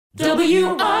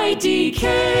WIDK.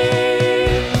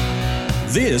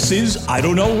 This is I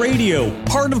Don't Know Radio,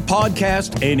 part of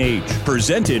Podcast NH,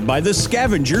 presented by the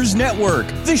Scavengers Network.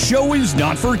 This show is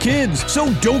not for kids,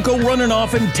 so don't go running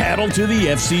off and tattle to the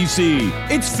FCC.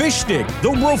 It's Fish Stick,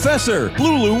 the Professor,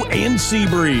 Lulu, and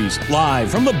Seabreeze, live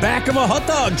from the back of a hot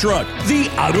dog truck. The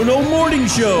I Don't Know Morning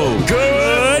Show.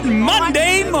 Good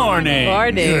Monday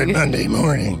morning. Good Monday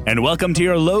morning. And welcome to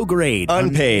your low-grade,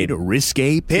 unpaid,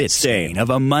 risque pit stain of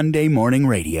a Monday morning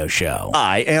radio show.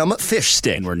 I am Fish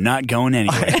Stick. And we're not going anywhere.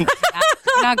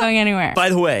 Not going anywhere. By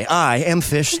the way, I am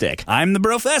Fish Stick. I'm the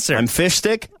Professor. I'm Fish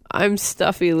Stick. I'm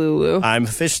Stuffy Lulu. I'm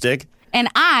Fish Stick. And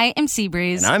I am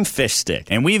Seabreeze. And I'm Fish Stick.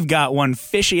 And we've got one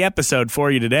fishy episode for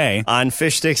you today. On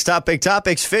Fish Stick's Top Pick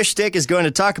Topics, Fish Stick is going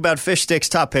to talk about Fish Stick's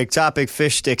Top Pick Topic.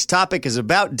 Fish Stick's topic is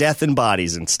about death and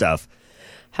bodies and stuff.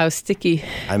 How sticky.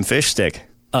 I'm Fish Stick.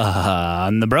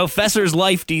 On the Professor's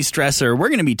Life De-Stressor, we're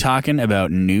going to be talking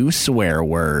about new swear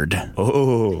word.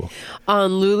 Oh.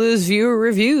 On Lulu's Viewer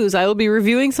Reviews, I will be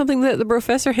reviewing something that the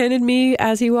professor handed me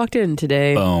as he walked in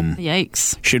today. Boom.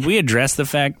 Yikes. Should we address the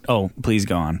fact... Oh, please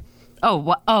go on.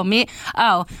 Me?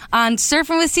 Oh, on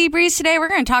Surfing with Seabreeze today, we're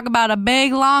going to talk about a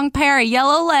big, long pair of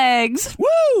yellow legs.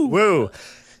 Woo! Woo.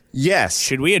 Yes.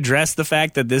 Should we address the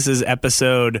fact that this is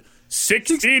episode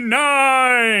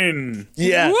 69?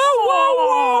 Yes.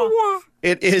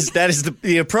 It is. That is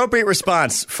the appropriate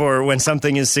response for when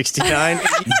something is 69.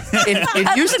 It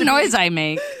used That's the noise I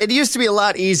make. It used to be a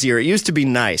lot easier. It used to be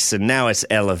nice, and now it's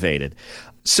elevated.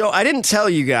 So I didn't tell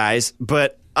you guys,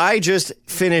 but I just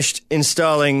finished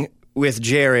installing with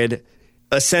Jared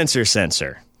a sensor.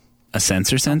 A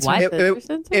sensor? What?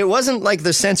 It wasn't like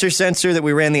the sensor that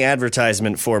we ran the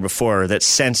advertisement for before that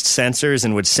sensed sensors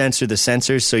and would censor the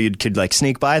sensors so you could like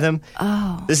sneak by them.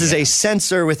 Oh. This is a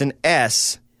sensor with an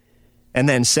S and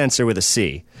then sensor with a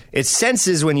C. It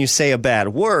senses when you say a bad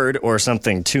word or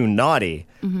something too naughty,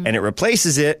 and it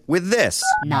replaces it with this.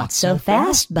 Not so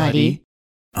fast, buddy.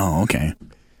 Oh, okay.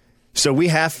 So we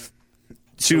have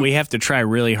So we have to try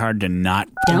really hard to not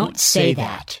Don't say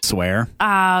that. swear.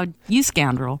 You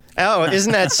scoundrel. Oh,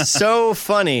 isn't that so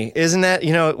funny? Isn't that,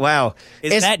 wow.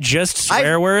 Is that just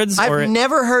swear words? I've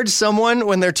never heard someone,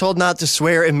 when they're told not to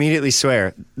swear, immediately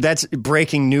swear. That's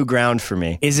breaking new ground for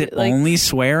me. Is it only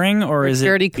swearing, or is it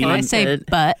dirty even- I say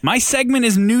but. My segment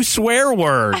is new swear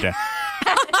word.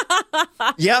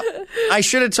 Yep. I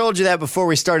should have told you that before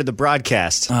we started the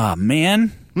broadcast. Oh,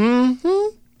 man.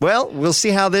 Well, we'll see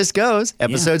how this goes.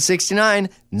 Episode 69.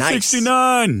 Nice.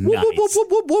 69. Whoop, Nice. whoop,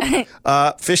 whoop, whoop, whoop,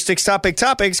 whoop. Fish Sticks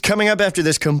Topics coming up after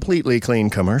this completely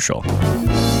clean commercial.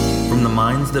 From the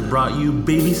minds that brought you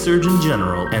Baby Surgeon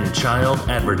General and Child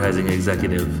Advertising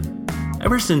Executive.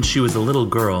 Ever since she was a little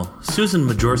girl, Susan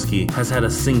Majorski has had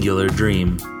a singular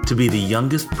dream: to be the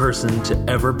youngest person to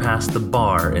ever pass the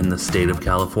bar in the state of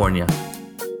California.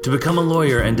 To become a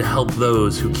lawyer and to help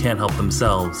those who can't help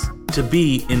themselves. To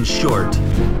be, in short,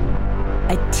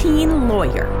 a teen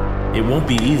lawyer. It won't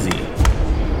be easy.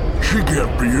 She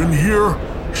can't be in here.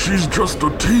 She's just a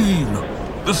teen.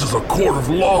 This is a court of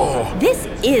law. This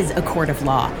is a court of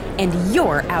law, and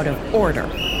you're out of order.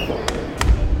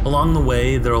 Along the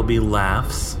way, there'll be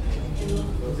laughs.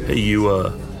 Hey, you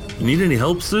need any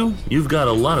help, Sue? You've got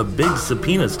a lot of big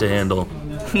subpoenas to handle.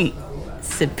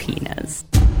 Subpoenas.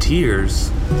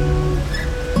 Tears.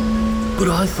 But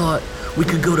I thought we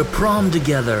could go to prom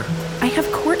together. I have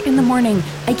court in the morning.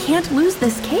 I can't lose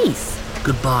this case.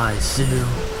 Goodbye, Sue.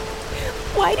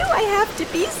 Why do I have to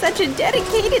be such a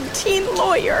dedicated teen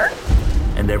lawyer?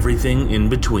 And everything in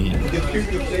between.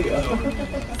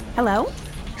 Hello?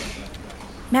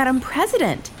 Madam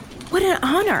President, what an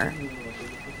honor.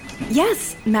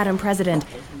 Yes, Madam President,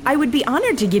 I would be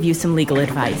honored to give you some legal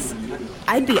advice.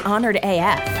 I'd be honored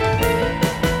AF.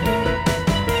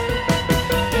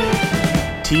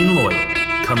 Teen Lawyer,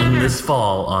 coming this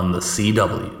fall on the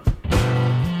CW.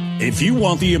 If you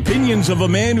want the opinions of a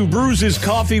man who brews his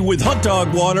coffee with hot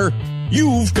dog water,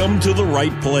 you've come to the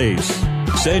right place.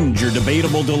 Send your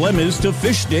debatable dilemmas to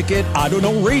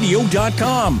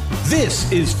fishstick@idon'tknowradio.com. This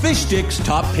is Fish Stick's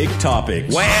Top Pick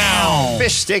Topics. Wow!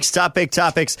 Fish Sticks Top Pick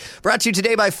Topics brought to you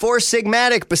today by Four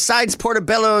Sigmatic. Besides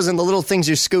portobellos and the little things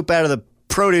you scoop out of the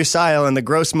produce aisle and the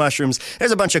gross mushrooms,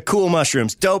 there's a bunch of cool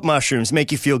mushrooms, dope mushrooms,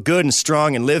 make you feel good and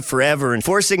strong and live forever. And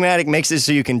Four Sigmatic makes it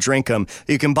so you can drink them.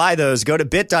 You can buy those. Go to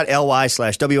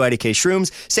bit.ly/WIDK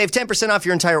shrooms. Save 10% off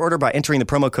your entire order by entering the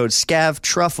promo code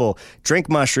SCAVTRUFFLE. Drink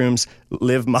mushrooms,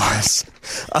 live moss.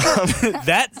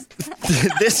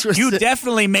 This was You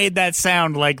definitely made that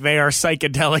sound like they are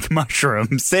psychedelic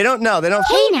mushrooms. They don't know. They don't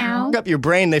Hey now. fuck up your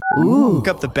brain. They fuck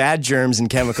up the bad germs and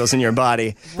chemicals in your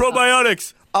body.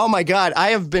 Probiotics. Oh my God, I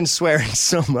have been swearing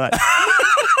so much.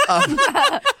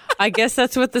 I guess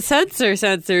that's what the sensor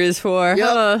is for.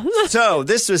 Yep. So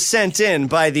this was sent in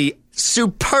by the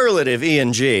superlative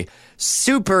Ian G.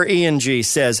 Super Ian G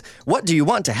says, what do you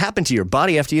want to happen to your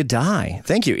body after you die?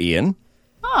 Thank you, Ian.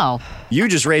 Oh. You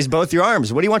just raised both your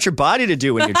arms. What do you want your body to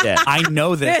do when you're dead? I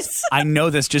know this. I know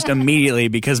this just immediately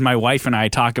because my wife and I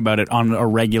talk about it on a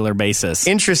regular basis.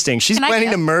 Interesting. She's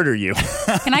planning to murder you.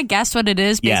 Can I guess what it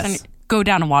is? Yes. Go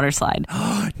down a water slide.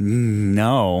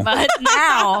 No. But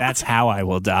now. That's how I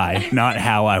will die, not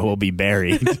how I will be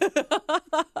buried.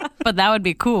 But that would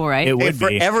be cool, right? It would for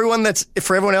be. everyone else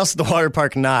at the water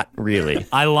park, not really.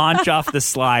 I launch off the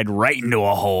slide right into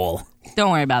a hole.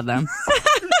 Don't worry about them.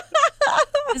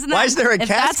 Why is there a if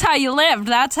casket? that's how you lived,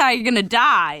 that's how you're going to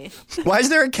die. Why is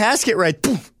there a casket right?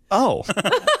 Oh.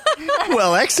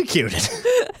 Well executed.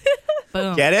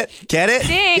 Boom. Get it? Get it?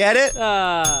 Ding. Get it?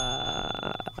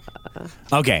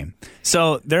 Okay,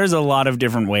 so there's a lot of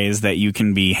different ways that you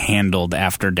can be handled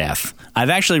after death. I've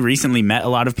actually recently met a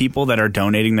lot of people that are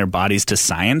donating their bodies to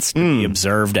science to be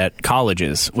observed at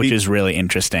colleges, which is really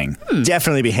interesting.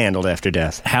 Definitely be handled after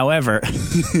death. However...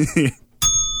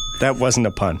 That wasn't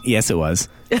a pun. Yes, it was.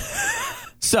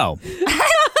 So,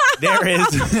 there's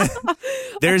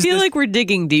I feel like we're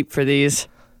digging deep for these.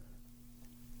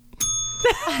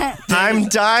 I'm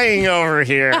dying over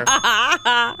here. Oh,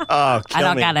 I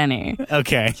don't me. got any.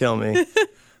 Okay. Kill me.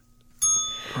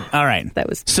 All right.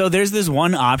 So there's this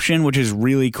one option which is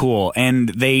really cool, and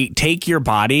they take your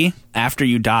body after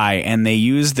you die and they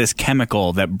use this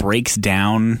chemical that breaks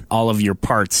down all of your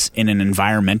parts in an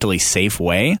environmentally safe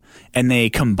way, and they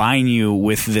combine you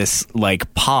with this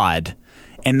like pod,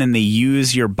 and then they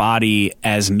use your body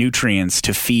as nutrients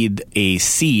to feed a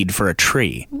seed for a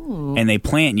tree. Ooh. And they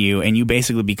plant you, and you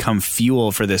basically become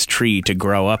fuel for this tree to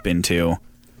grow up into.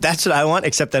 That's what I want,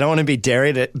 except I don't want to be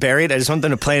buried. I just want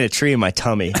them to plant a tree in my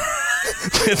tummy.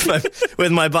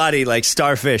 with my body like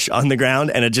starfish on the ground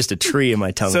and just a tree in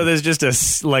my tummy. So there's just a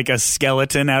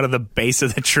skeleton out of the base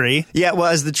of the tree? Yeah, well,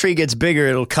 as the tree gets bigger,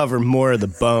 it'll cover more of the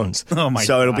bones. Oh my God.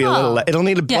 So it'll be a little it'll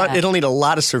need a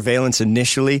lot of surveillance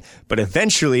initially, but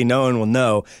eventually no one will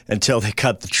know until they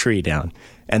cut the tree down.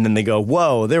 And then they go,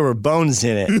 whoa, there were bones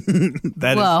in it.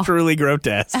 That is truly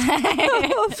grotesque.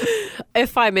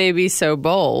 If I may be so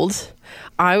bold,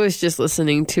 I was just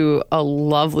listening to a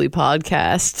lovely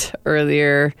podcast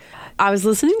earlier. I was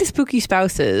listening to Spooky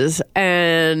Spouses,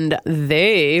 and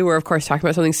they were, of course, talking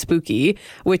about something spooky,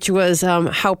 which was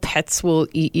how pets will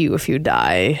eat you if you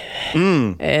die.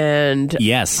 And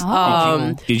yes.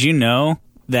 Did you know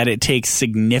that it takes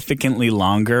significantly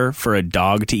longer for a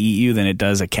dog to eat you than it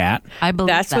does a cat? I believe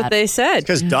that's what they said.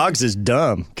 Because dogs is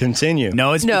dumb. Continue.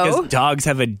 No, it's because dogs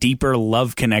have a deeper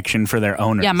love connection for their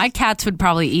owners. Yeah, my cats would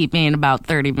probably eat me in about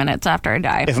 30 minutes after I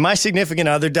die. If my significant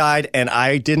other died and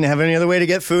I didn't have any other way to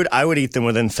get food, I would eat them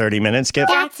within 30 minutes.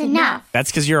 That's enough.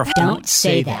 That's because you're a Don't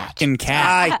say that. fucking cat.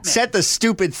 I set the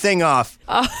stupid thing off.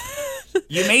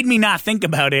 You made me not think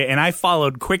about it, and I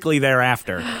followed quickly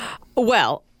thereafter.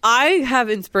 Well, I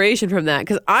have inspiration from that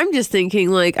because I'm just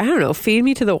thinking, like, I don't know, feed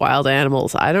me to the wild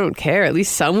animals. I don't care. At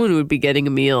least someone would be getting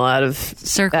a meal out of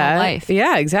Circle that. of life.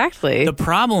 Yeah, exactly. The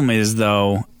problem is,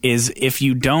 though, is if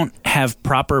you don't have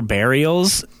proper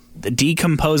burials, the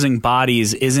decomposing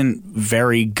bodies isn't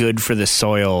very good for the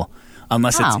soil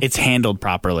unless it's handled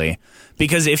properly.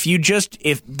 Because if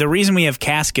the reason we have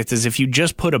caskets is if you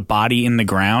just put a body in the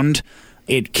ground,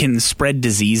 it can spread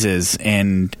diseases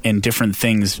and different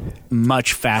things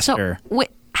much faster. So,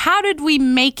 how did we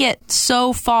make it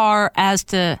so far as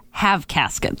to have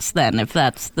caskets then, if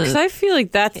that's the... Because I feel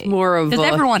like that's more of Because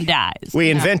everyone dies. We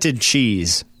invented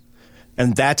cheese,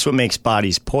 and that's what makes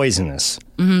bodies poisonous.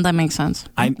 That makes sense.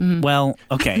 Well,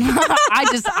 okay.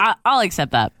 I'll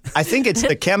accept that. I think it's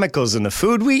the chemicals in the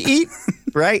food we eat,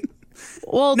 right?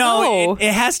 Well, no.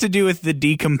 It has to do with the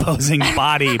decomposing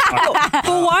body part. But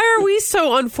why are we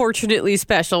so unfortunately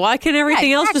special? Why can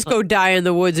everything else just go die in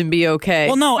the woods and be okay?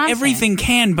 Well, no, everything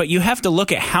can, but you have to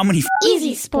look at how many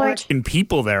Easy sport.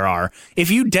 people there are.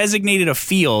 If you designated a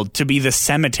field to be the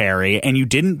cemetery and you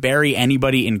didn't bury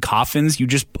anybody in coffins, you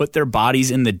just put their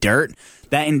bodies in the dirt,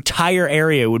 that entire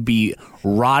area would be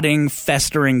rotting,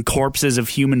 festering corpses of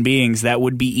human beings that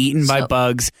would be eaten by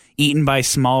bugs, eaten by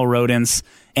small rodents,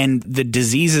 and the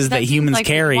diseases that humans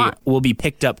carry will be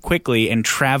picked up quickly and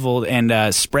traveled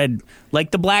and spread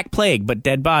like the Black Plague, but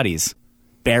dead bodies,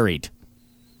 buried.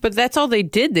 But that's all they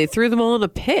did. They threw them all in a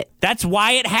pit. That's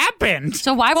why it happened.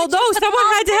 So why would someone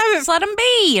had to have it. Just let them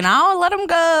be, let them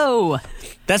go.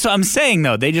 That's what I'm saying,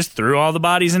 though. They just threw all the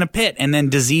bodies in a pit, and then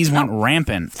disease went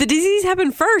rampant. The disease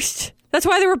happened first. That's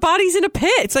why there were bodies in a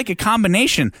pit. It's like a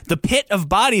combination. The pit of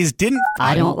bodies didn't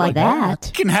I don't like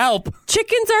that. can help.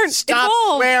 Chickens aren't Stop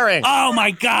involved. swearing. Oh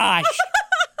my gosh.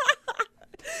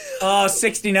 Oh,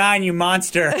 69, you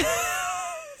monster.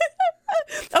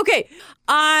 Okay,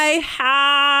 I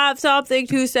have something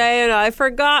to say and I've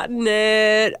forgotten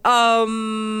it.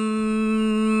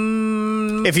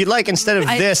 If you'd like, instead of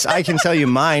this, I can tell you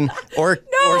mine, or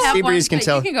I have one, Seabreeze can but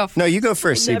tell. you can go first. No, you go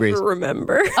first, Seabreeze. Never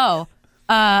remember. Oh,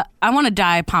 I want to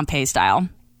die Pompeii style.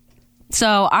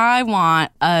 So I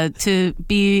want to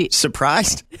be,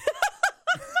 Surprised?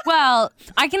 well,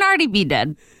 I can already be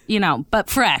dead, but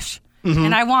fresh.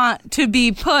 And I want to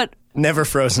be put Never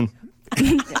frozen.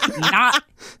 not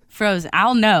frozen.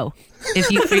 I'll know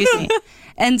if you freeze me.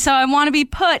 And so I want to be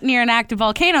put near an active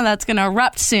volcano that's going to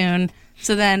erupt soon,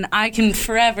 so then I can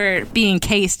forever be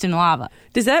encased in lava.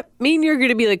 Does that mean you're going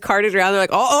to be like carted around? They're like,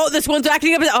 oh, this one's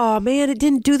acting up. Oh man, it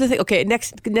didn't do the thing. Okay,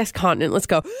 next continent. Let's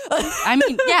go. I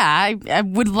mean, yeah, I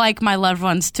would like my loved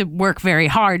ones to work very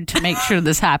hard to make sure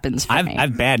this happens for me.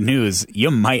 I've bad news. You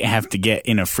might have to get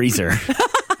in a freezer.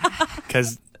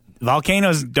 Because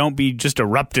volcanoes don't be just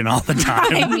erupting all the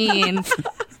time. I mean,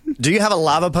 Do you have a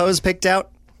lava pose picked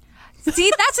out?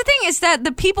 see, that's the thing is that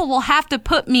the people will have to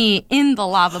put me in the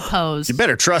lava pose. You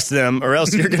better trust them, or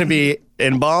else you're going to be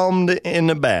embalmed in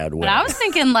a bad way. But I was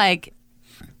thinking like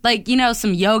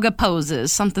some yoga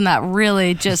poses, something that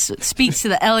really just speaks to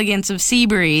the elegance of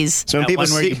Seabreeze. So when That people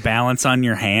one where see, you balance on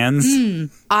your hands.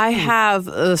 I have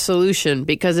a solution,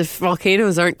 because if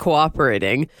volcanoes aren't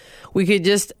cooperating, we could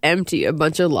just empty a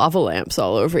bunch of lava lamps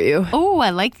all over you. Oh,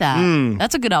 I like that.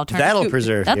 That's a good alternative. that'll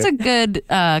preserve That's you. a good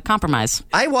compromise.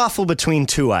 I waffle between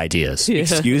two ideas.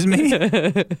 Excuse me?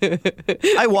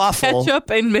 I waffle. Ketchup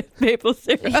and maple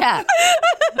syrup. Yeah.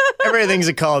 Everything's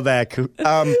a callback.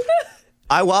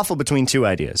 I waffle between two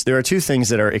ideas. There are two things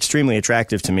that are extremely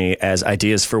attractive to me as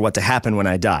ideas for what to happen when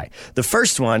I die. The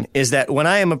first one is that when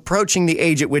I am approaching the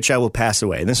age at which I will pass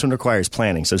away, and this one requires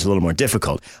planning, so it's a little more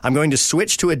difficult, I'm going to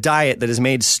switch to a diet that is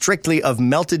made strictly of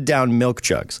melted down milk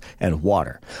jugs and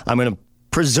water. I'm going to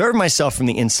preserve myself from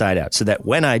the inside out so that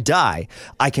when I die,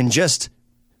 I can just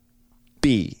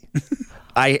be.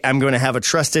 I'm going to have a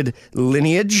trusted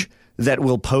lineage that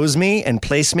will pose me and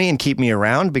place me and keep me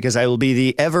around, because I will be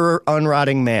the ever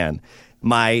unrotting man.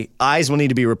 My eyes will need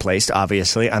to be replaced,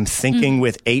 obviously. I'm thinking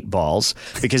with 8 balls,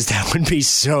 because that would be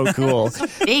so cool.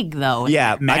 Big, though.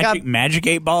 Yeah. Magic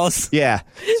 8 balls? Yeah.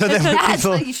 So then when That's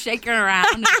people, like you shaking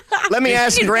around. let me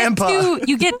ask Grandpa.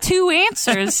 You get two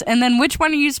answers, and then which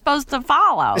one are you supposed to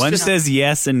follow? One says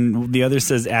yes, and the other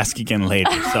says ask again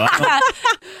later. So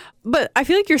But I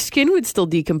feel like your skin would still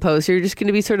decompose. You're just going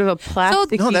to be sort of a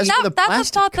plastic. No, that's for the that's a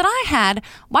plastic. thought that I had.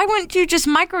 Why wouldn't you just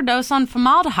microdose on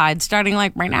formaldehyde starting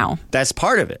like right now? That's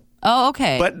part of it. Oh,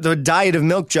 okay. But the diet of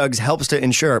milk jugs helps to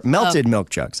ensure melted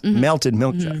milk jugs. Melted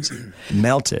milk jugs.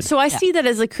 Melted. So I see that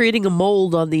as like creating a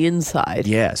mold on the inside.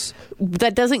 Yes.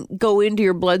 That doesn't go into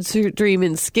your bloodstream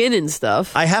and skin and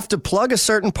stuff. I have to plug a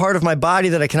certain part of my body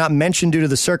that I cannot mention due to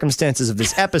the circumstances of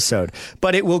this episode,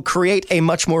 but it will create a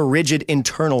much more rigid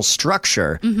internal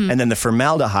structure, and then the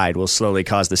formaldehyde will slowly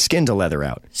cause the skin to leather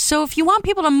out. So if you want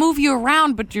people to move you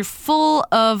around, but you're full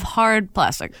of hard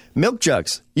plastic. Milk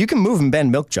jugs. You can move and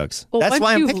bend milk jugs. Well, That's once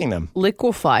why I'm you've picking them.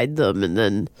 Liquefied them and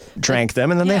then Drank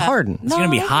them, and then they harden. it's going to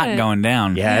be hot going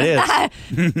down. Yeah, it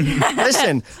is.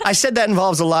 Listen, I said that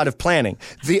involves a lot of planning.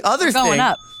 The other We're going thing,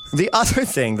 up. the other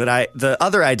thing the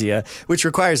other idea, which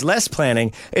requires less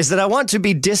planning, is that I want to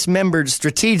be dismembered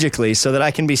strategically so that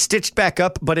I can be stitched back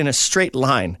up, but in a straight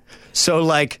line. So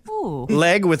like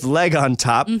leg with leg on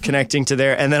top, connecting to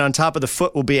there, and then on top of the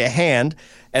foot will be a hand,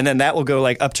 and then that will go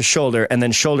like up to shoulder, and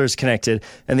then shoulders connected,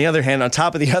 and the other hand on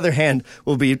top of the other hand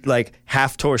will be like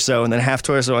half torso, and then half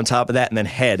torso on top of that, and then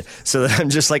head, so that I'm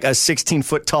just like a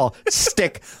 16-foot tall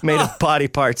stick made of body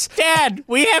parts. Dad,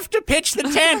 we have to pitch the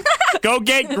tent. Go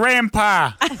get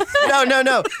Grandpa. No. In this,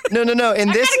 I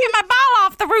gotta get my ball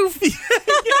off the roof.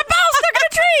 My ball's stuck in a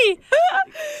tree.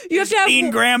 you have to have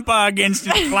Lean Grandpa against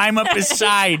it, climb up his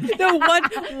side. no,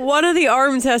 one of the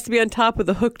arms has to be on top with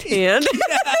a hooked hand.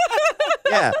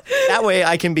 yeah, that way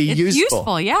I can be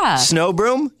Useful, yeah. Snow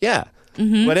broom, yeah.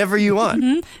 Whatever you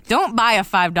want. Don't buy a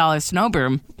 $5 snow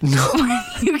broom. No.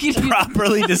 You could use,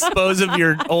 Properly dispose of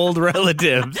your old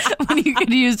relatives. when you could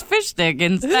use fish stick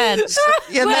instead.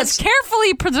 Yeah, Who that's has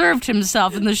carefully preserved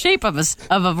himself in the shape of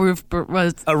a roof.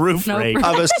 A roof snow rake. broom.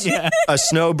 of a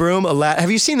snow broom.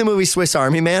 Have you seen the movie Swiss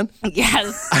Army Man?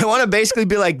 Yes. I want to basically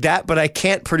be like that, but I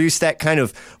can't produce that kind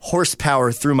of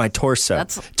horsepower through my torso.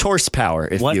 That's- Torse power,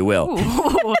 if What? you will.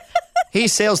 Ooh. He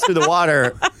sails through the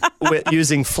water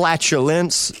using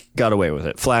flatulence. Got away with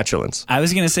it. Flatulence. I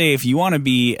was going to say, if you want to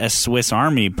be a Swiss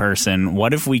Army person,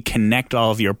 what if we connect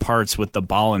all of your parts with the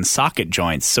ball and socket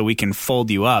joints so we can fold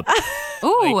you up?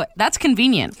 Ooh, that's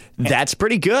convenient. That's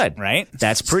pretty good. Right?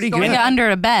 That's pretty Going good. under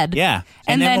a bed. Yeah.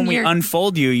 And then when we your-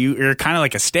 unfold you're kind of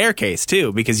like a staircase,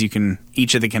 too, because you can,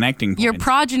 each of the connecting points. Your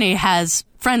progeny has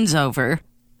friends over,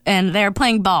 and they're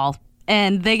playing ball,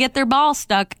 and they get their ball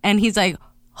stuck, and he's like,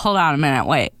 hold on a minute,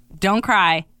 wait, don't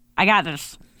cry, I got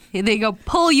this. They go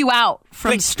pull you out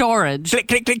from storage. Click,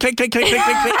 click, click, click, click, click, click,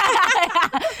 click,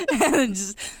 click. And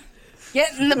just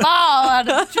getting the ball out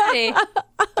of the tree.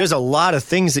 There's a lot of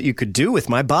things that you could do with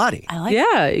my body. I like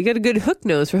Yeah, you got a good hook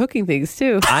nose for hooking things,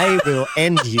 too. I will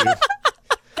end you.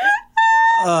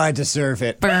 Oh, I deserve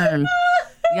it. burn.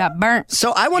 You got burnt.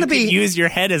 So I want to You be could use your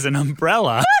head as an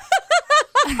umbrella.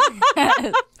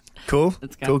 cool.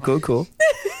 Cool.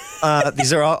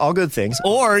 These are all good things.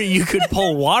 Or you could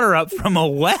pull water up from a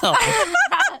well.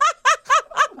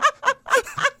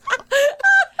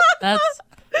 That's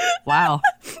wow.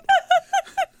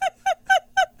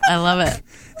 I love it.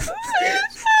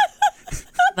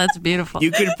 That's beautiful.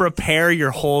 You could prepare your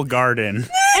whole garden.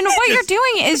 And what you're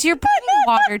doing is you're bringing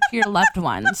water to your loved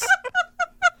ones.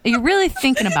 You're really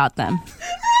thinking about them.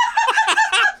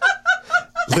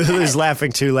 Lulu's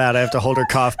laughing too loud. I have to hold her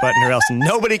cough button or else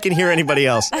nobody can hear anybody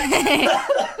else.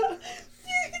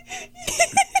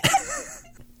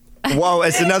 Whoa,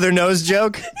 it's another nose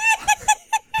joke?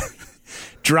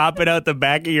 Drop it out the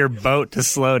back of your boat to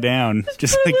slow down,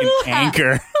 just like an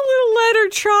anchor. A little letter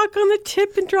chalk on the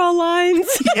tip and draw lines.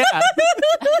 Yeah.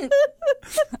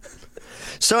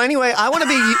 So anyway, I want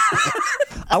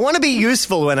to be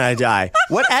useful when I die.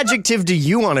 What adjective do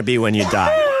you want to be when you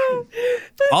die?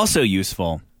 Also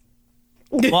useful.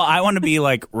 Well, I want to be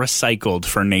like recycled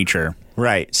for nature.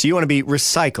 Right. So you want to be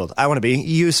recycled. I want to be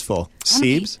useful.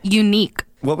 Siebes? Unique.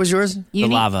 What was yours? The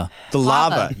lava. The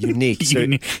lava. Unique. So,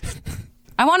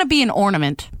 I want to be an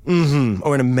ornament.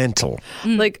 ornamental.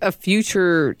 Like a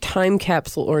future time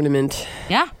capsule ornament.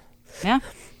 Yeah. Yeah.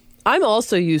 I'm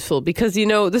also useful because,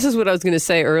 this is what I was going to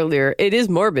say earlier. It is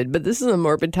morbid, but this is a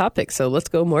morbid topic, so let's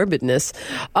go morbidness.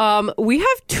 We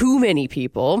have too many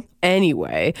people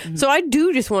anyway, so I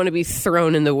do just want to be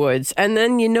thrown in the woods. And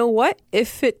then, you know what?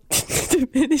 If it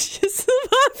diminishes the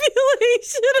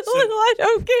population a little, I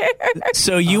don't care.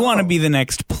 So you want to be the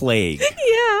next plague. Yeah.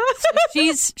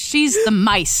 She's the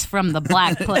mice from the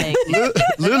Black Plague.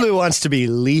 Lulu wants to be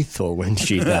lethal when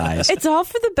she dies. It's all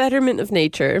for the betterment of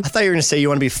nature. I thought you were going to say you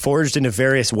want to be forged into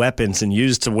various weapons and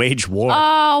used to wage war.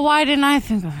 Oh, why didn't I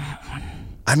think of that one?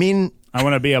 I mean, I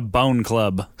want to be a bone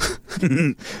club.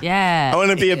 Yeah. I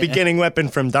want to be a beginning weapon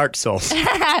from Dark Souls.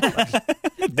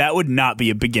 That would not be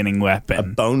a beginning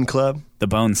weapon. Bone club? The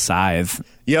bone scythe.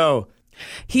 Yo.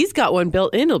 He's got one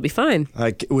built in. It'll be fine.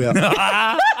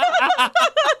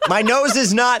 My nose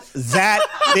is not that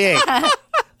big.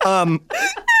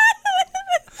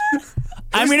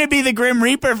 I'm going to be the Grim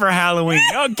Reaper for Halloween.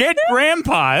 Oh, get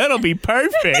Grandpa. That'll be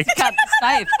perfect. Got the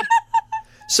scythe.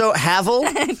 So Havel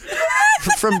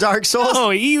from Dark Souls? Oh,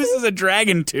 he uses a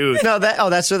dragon tooth. No,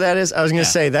 that's what that is? I was going to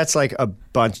say, that's like a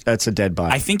bunch, that's a dead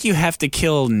body. I think you have to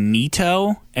kill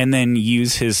Nito and then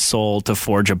use his soul to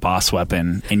forge a boss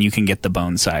weapon, and you can get the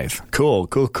bone scythe. Cool.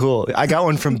 I got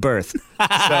one from birth.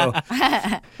 So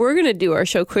We're going to do our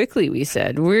show quickly, we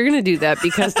said. We're going to do that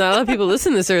because not a lot of people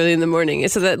listen this early in the morning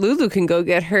so that Lulu can go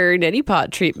get her neti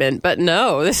pot treatment. But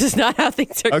no, this is not how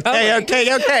things are going.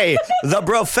 Okay. The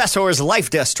Professor's Life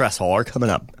Distressor coming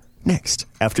up next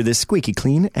after this squeaky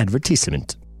clean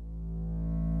advertisement.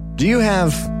 Do you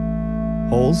have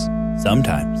holes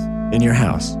Sometimes. in your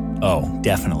house, Oh,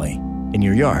 definitely. in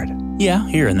your yard, Yeah,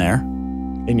 here and there.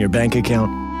 in your bank account,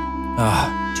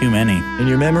 Too many. in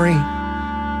your memory?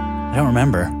 I don't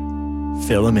remember.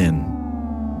 Fill them in.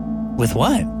 With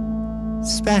what?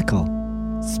 Spackle.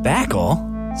 Spackle?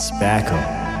 Spackle.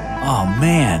 Oh,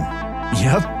 man.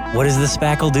 Yep. What does the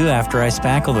spackle do after I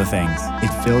spackle the things?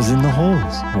 It fills in the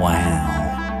holes.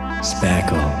 Wow.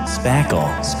 Spackle. Spackle.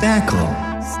 Spackle.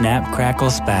 Snap, crackle,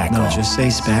 spackle. No, just say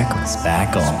spackle.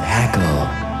 Spackle. Spackle.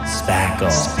 Spackle.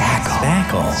 Spackle.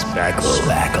 Spackle.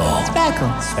 Spackle.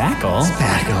 Spackle. Spackle. Spackle.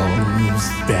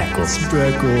 Spackle.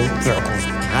 Spackle. Spackle.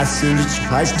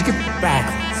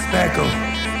 Spackle.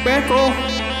 Spackle.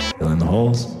 Fill in the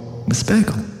holes with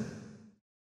spackle.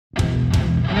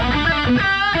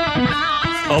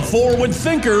 A forward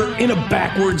thinker in a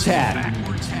backwards hat.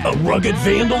 A rugged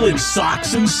vandal in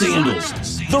socks and sandals.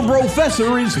 The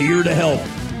Professor is here to help.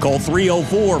 Call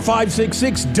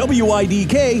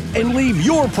 304-566-WIDK and leave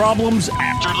your problems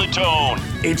after the tone.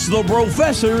 It's the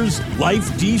Professor's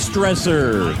Life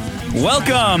De-Stressor.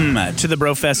 Welcome to the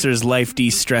Professor's Life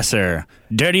De-Stressor.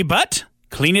 Dirty butt?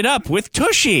 Clean it up with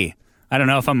Tushy. I don't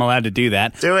know if I'm allowed to do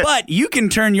that. Do it. But you can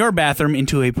turn your bathroom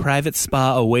into a private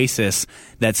spa oasis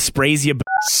that sprays you.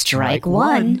 Strike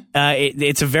one.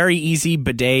 It's a very easy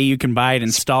bidet. You can buy it.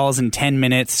 Installs in 10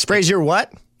 minutes. Sprays your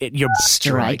what? Your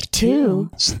Strike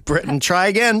two. And try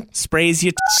again. sprays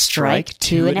you. Strike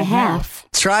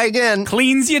 2.5. Try again.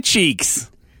 Cleans your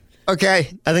cheeks.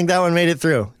 Okay, I think that one made it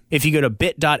through. If you go to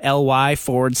bit.ly/WIDK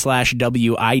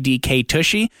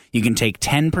Tushy, you can take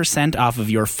 10% off of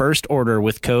your first order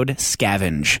with code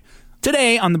SCAVENGE.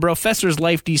 Today on the Professor's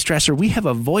Life De-Stressor, we have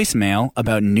a voicemail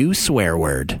about new swear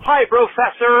word. Hi,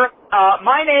 Professor.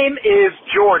 My name is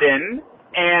Jordan,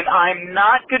 and I'm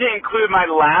not going to include my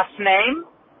last name.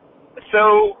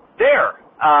 So, there.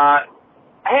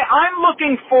 Hey, I'm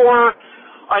looking for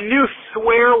a new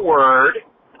swear word.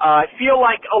 I feel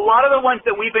like a lot of the ones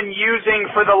that we've been using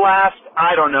for the last,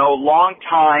 long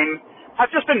time have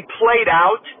just been played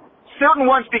out. Certain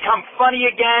ones become funny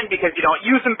again because you don't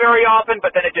use them very often,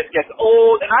 but then it just gets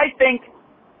old. And I think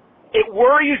it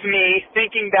worries me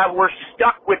thinking that we're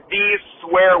stuck with these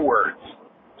swear words.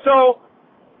 So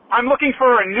I'm looking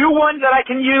for a new one that I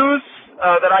can use,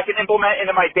 that I can implement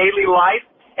into my daily life,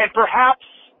 and perhaps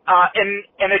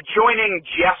an adjoining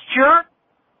gesture.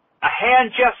 A hand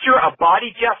gesture, a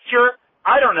body gesture,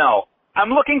 I don't know. I'm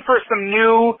looking for some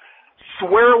new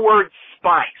swear word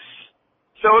spice.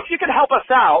 So if you could help us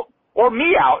out, or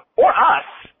me out, or us,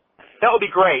 that would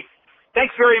be great.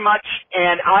 Thanks very much,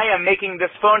 and I am making this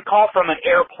phone call from an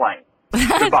airplane.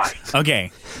 Goodbye.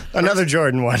 Okay. Another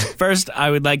Jordan one. First,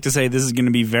 I would like to say this is going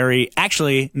to be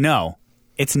no,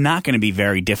 it's not going to be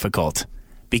very difficult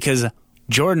because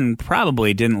Jordan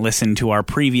probably didn't listen to our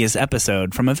previous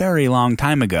episode from a very long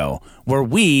time ago where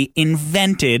we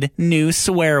invented new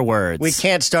swear words. We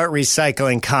can't start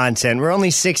recycling content. We're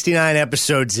only 69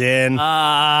 episodes in.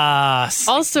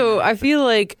 Also, I feel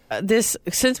like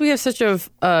since we have such a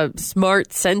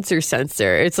smart sensor,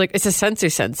 it's like it's a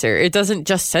sensor. It doesn't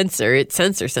just censor, it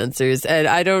sensors. And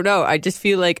I don't know. I just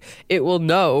feel like it will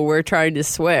know we're trying to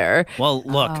swear. Well,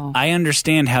 look, I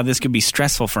understand how this could be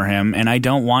stressful for him, and I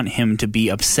don't want him to be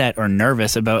upset or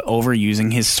nervous about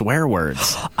overusing his swear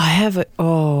words.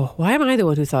 Why am I the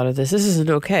one who thought of this? This isn't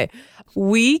okay.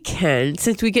 We can,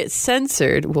 since we get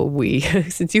censored,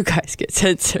 since you guys get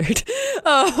censored.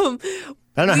 I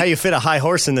don't know how you fit a high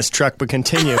horse in this truck, but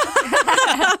continue.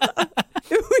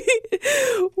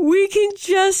 we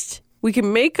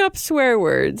can make up swear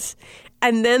words,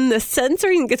 and then the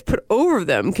censoring that gets put over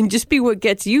them can just be what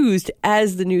gets used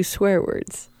as the new swear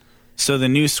words. So the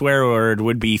new swear word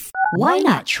would be... Why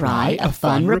not try a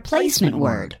fun replacement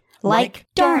word? Like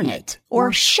darn it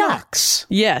or shucks.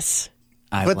 Yes.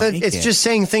 It's just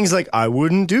saying things like, I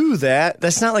wouldn't do that.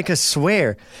 That's not like a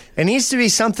swear. It needs to be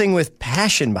something with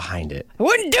passion behind it. I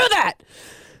wouldn't do that.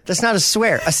 That's not a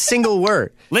swear. A single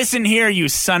word. Listen here, you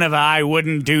son of a I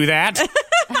wouldn't do that.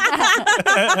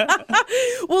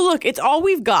 Well, look, it's all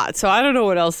we've got, so I don't know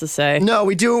what else to say. No,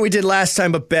 we do what we did last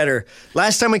time, but better.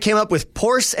 Last time we came up with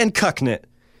porse and cucknut.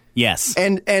 Yes.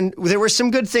 And there were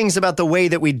some good things about the way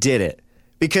that we did it.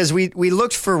 Because we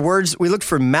looked for words, we looked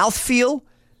for mouthfeel.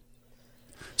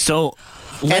 So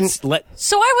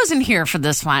So I wasn't here for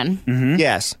this one. Mm-hmm.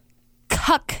 Yes.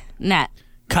 Cucknet.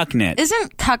 Cucknet.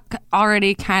 Isn't cuck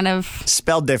already kind of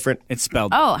spelled different? It's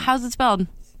spelled. Oh, how's it spelled?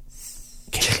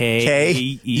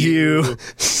 K-U-C-K-N-I-T.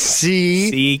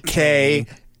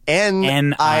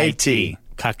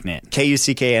 Cucknet.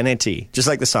 K-U-C-K-N-A-T. Just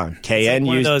like the song. K-N-U.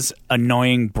 One of those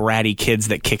annoying bratty kids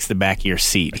that kicks the back of your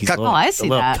seat. He's I see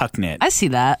that. Cucknet. I see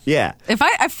that. Yeah.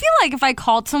 I feel like if I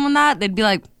called someone that, they'd be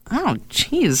like, oh,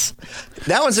 jeez.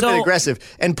 That one's a bit aggressive.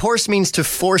 And porse means to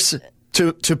force,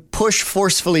 to push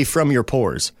forcefully from your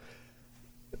pores.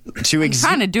 I'm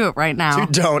trying to do it right now.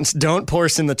 Don't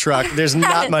porse in the truck. There's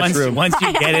not much room. Once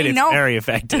you get it, it's very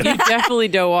effective. You definitely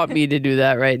don't want me to do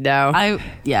that right now. I'm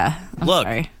Look,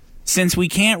 sorry. Since we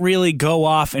can't really go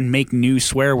off and make new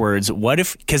swear words, what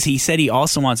if, because he said he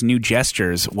also wants new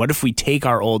gestures, what if we take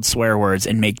our old swear words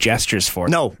and make gestures for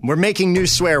them? No, we're making new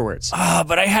swear words.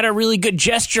 But I had a really good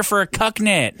gesture for a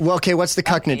cucknet. Well, okay, what's the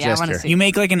cucknet gesture? You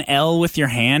make like an L with your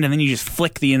hand and then you just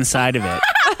flick the inside of it.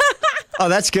 Oh,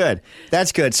 that's good.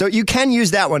 That's good. So you can use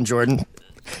that one, Jordan.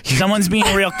 Someone's being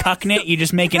a real cucknet, you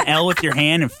just make an L with your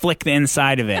hand and flick the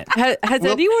inside of it. Has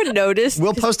anyone noticed?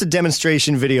 We'll post a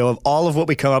demonstration video of all of what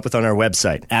we come up with on our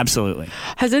website. Absolutely.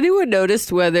 Has anyone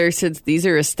noticed whether, since these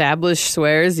are established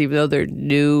swears, even though they're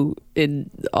new in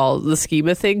all the scheme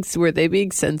of things, were they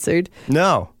being censored?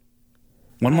 No.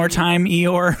 One more time,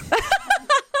 Eeyore.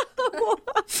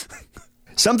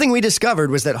 Something we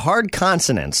discovered was that hard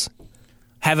consonants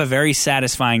have a very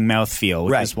satisfying mouthfeel,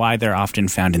 which is why they're often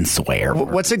found in swear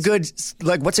words.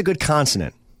 What's a good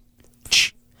consonant?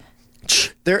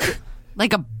 They're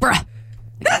like a bruh.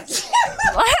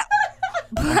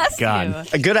 Bless God.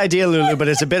 you. A good idea, Lulu, but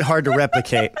it's a bit hard to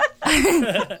replicate.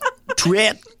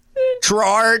 Trip.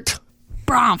 Trart.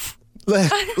 Bromf.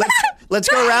 Let's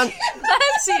go around.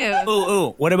 Bless you. Ooh.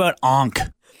 What about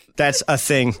onk? That's a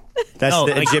thing. That's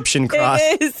the Egyptian cross.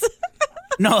 It is.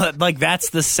 No, like that's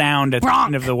the sound at the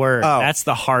end of the word. Oh. That's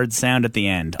the hard sound at the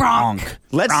end. Bronk.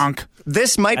 Onk.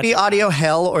 This might be audio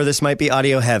hell or this might be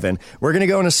audio heaven. We're going to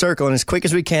go in a circle and as quick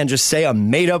as we can just say a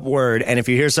made-up word, and if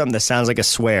you hear something that sounds like a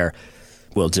swear,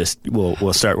 we'll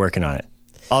start working on it.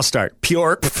 I'll start.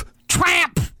 Pure.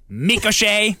 Tramp.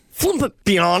 Mikoshe.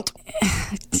 Beyond.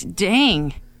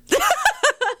 Dang.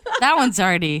 That one's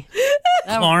already.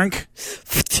 Clark.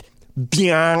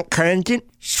 Beyond. Content.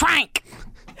 Shrank.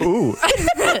 Ooh.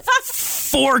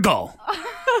 Forgle.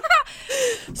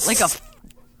 Like a.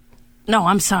 No,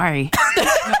 I'm sorry.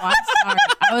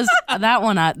 That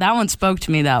one spoke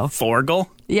to me though. Forgle?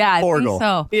 Yeah, I Forgle. think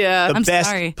so. Yeah. The I'm best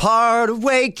sorry. part of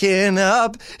waking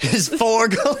up is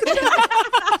Forgle.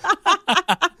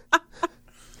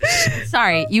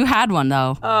 Sorry, you had one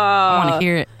though. I want to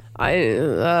hear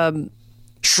it.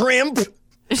 Shrimp.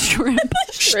 Shrimp.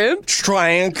 Shrimp.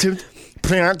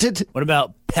 Planted. What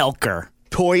about Pelker?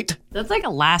 Toit. That's like a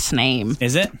last name.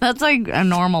 Is it? That's like a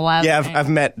normal last Yeah, name. I've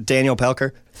met Daniel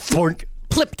Pelker. Fork.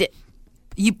 Plipped it.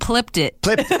 You plipped it.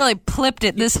 Plipped. You really plipped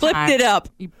it this Flipped time. it up.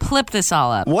 You plipped this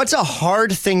all up. What's a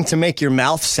hard thing to make your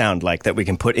mouth sound like that we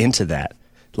can put into that?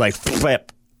 Like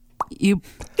flip. You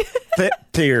Flip.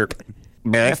 Flip.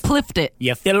 plipped it.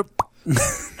 You Philip.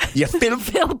 You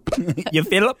feel You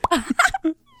Philip.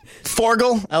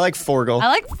 Forgle. I like Forgle. I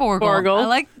like Forgle.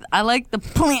 Forgle. I like the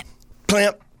plant.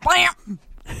 Plimp. Plant.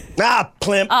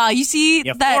 Plimp. You see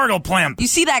You that? Forgle plimp. You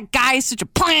see that guy is such a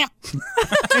plant.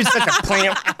 Dude, such a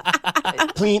plimp.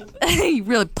 Plimp. He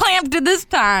really plamped it this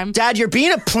time. Dad, you're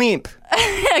being a plimp. Go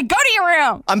to your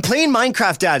room. I'm playing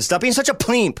Minecraft, Dad. Stop being such a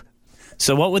plimp.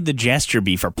 So what would the gesture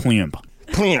be for plimp?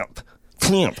 Plimp.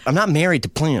 Plimp. I'm not married to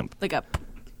plimp. Like a.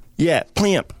 Yeah,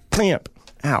 plimp. Plimp.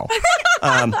 Ow.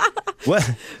 What?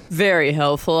 Very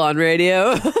helpful on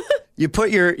radio. You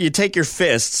take your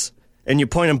fists and you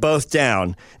point them both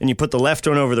down and you put the left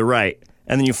one over the right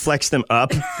and then you flex them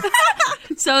up.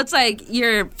 So it's like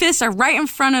your fists are right in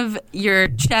front of your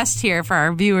chest here for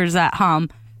our viewers at home,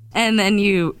 and then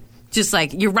you just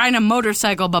like you're riding a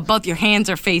motorcycle, but both your hands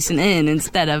are facing in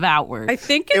instead of outward. I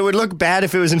think It would look bad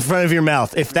if it was in front of your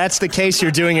mouth. If that's the case,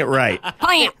 you're doing it right.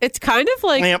 Plant. it's kind of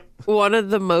like Lamp. one of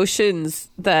the motions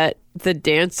that the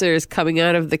dancers coming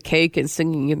out of the cake and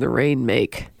singing in the rain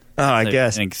make. Oh, I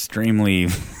guess. Extremely.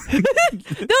 No,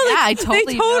 I totally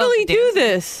they know totally the do dancers.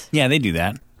 this. Yeah, they do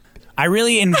that. I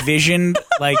really envisioned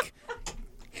like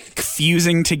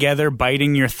fusing together,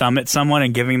 biting your thumb at someone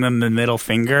and giving them the middle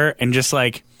finger, and just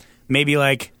like maybe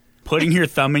like putting your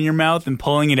thumb in your mouth and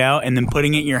pulling it out, and then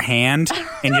putting it in your hand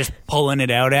and just pulling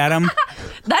it out at them.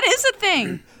 That is a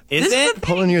thing. Is This it? the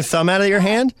thing. Pulling your thumb out of your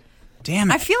hand?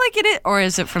 Damn I it! feel like it is, or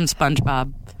is it from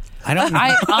SpongeBob? I don't know.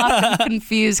 I often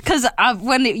confused because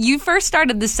when you first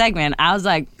started this segment, I was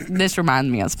like, "This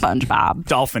reminds me of SpongeBob."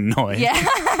 Dolphin noise. Yeah,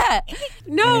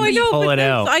 No, I you know. pull but it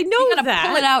out. I know you gotta that.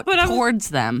 pull it out but I'm- towards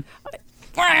them.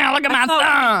 Wow, look at my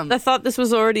thumb. I thought this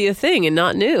was already a thing and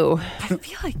not new. I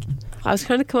feel like I was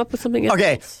trying to come up with something else.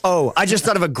 Okay. Oh, I just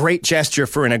thought of a great gesture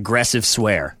for an aggressive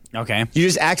swear. Okay. You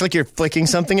just act like you're flicking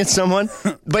something at someone,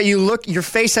 but your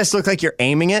face has to look like you're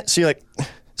aiming it. So you're like,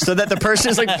 so that the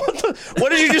person is like, what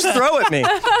did you just throw at me?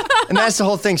 And that's the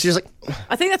whole thing. So you're just like,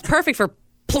 I think that's perfect for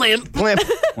plimp. plimp.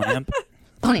 Lamp.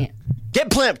 plant. Get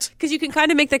plimped. Because you can kind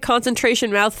of make the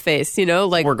concentration mouth face, you know,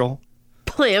 like Forgle.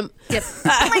 plimp.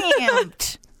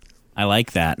 Plamped. I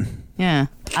like that. Yeah,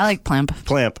 I like plimp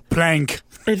Plimp. Plank.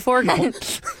 And Forgle.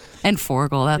 and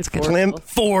Forgle. That's good. Plimp.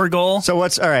 Forgle. So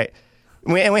what's all right?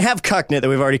 And we have Cucknit that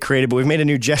we've already created, but we've made a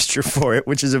new gesture for it,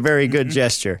 which is a very good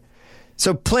gesture.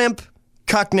 So plimp,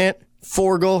 Cucknit,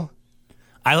 Forgle.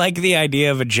 I like the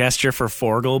idea of a gesture for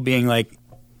Forgle being like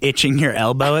itching your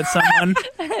elbow at someone.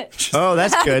 Oh,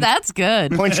 that's good. That's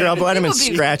good. Point your elbow at him and People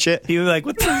be- scratch it. He was like,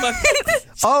 what the fuck?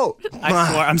 Oh,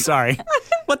 I'm sorry.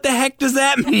 What the heck does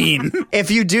that mean?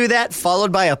 if you do that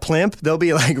followed by a plimp, they'll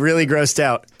be like really grossed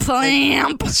out.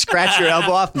 Plamp. Scratch your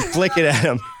elbow off and flick it at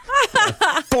him.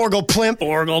 Forgle plimp.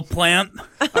 Forgle plant.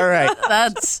 All right.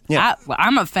 That's. Yeah.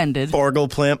 I'm offended. Forgle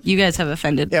plimp. You guys have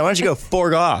offended. Yeah, why don't you go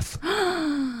forg off?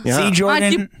 Yeah. See, Why don't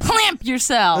Jordan, you plamp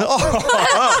yourself?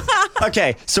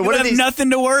 Okay, so you what are have these? nothing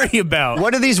to worry about.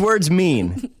 What do these words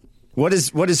mean? What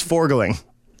is forgling?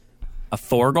 A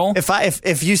forgle?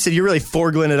 If you said you're really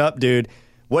forgling it up, dude,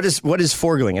 what is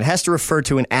forgling? It has to refer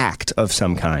to an act of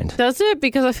some kind. Does it?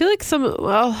 Because I feel like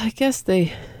I guess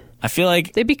I feel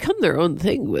like they become their own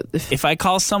thing with. If I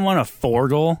call someone a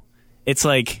forgle, it's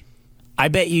like, I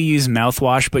bet you use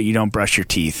mouthwash, but you don't brush your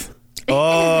teeth. Okay,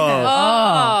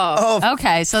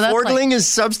 so that's forgling is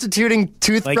substituting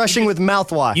toothbrushing with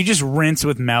mouthwash. You just rinse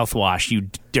with mouthwash, you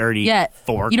dirty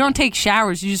forgle. You don't take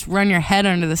showers. You just run your head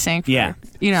under the sink. Yeah.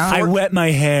 I wet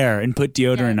my hair and put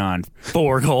deodorant on.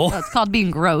 Forgle. It's called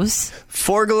being gross.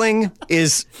 Forgling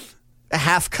is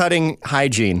half-cutting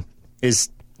hygiene.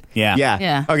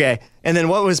 Yeah. Okay. And then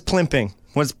what was plimping?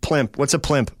 What's plimp? What's a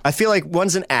plimp? I feel like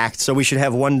one's an act, so we should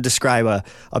have one describe a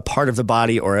part of the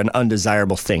body or an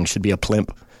undesirable thing. Should be a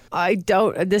plimp.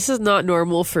 This is not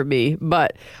normal for me,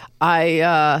 but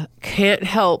I can't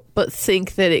help but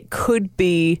think that it could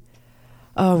be,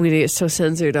 I'm going to get so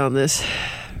censored on this.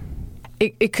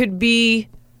 It could be,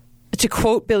 to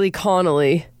quote Billy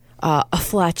Connolly, a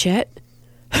flagellate.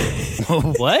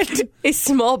 What? A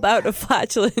small bout of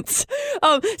flatulence.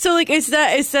 So like it's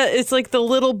like the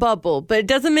little bubble, but it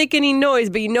doesn't make any noise.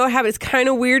 But you know how it's kind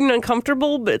of weird and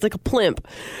uncomfortable, but it's like a plimp.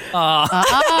 So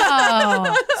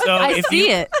I see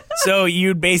it. So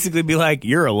you'd basically be like,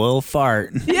 "You're a little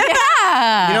fart."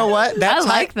 Yeah. You know what? I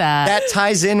like that. That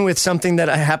ties in with something that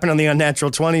happened on the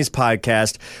Unnatural 20s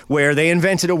podcast, where they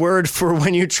invented a word for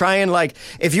when you try and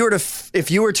if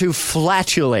you were to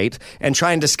flatulate and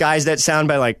try and disguise that sound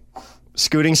by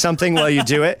scooting something while you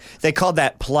do it, they called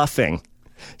that pluffing.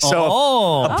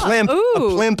 So a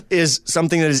plimp is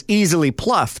something that is easily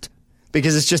pluffed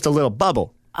because it's just a little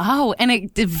bubble. Oh, and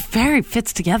it very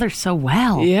fits together so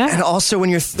well. Yeah. And also when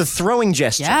you're the throwing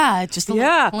gesture. Yeah, just a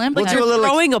little plimp. We'll do a little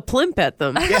throwing a plimp at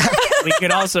them. Yeah. We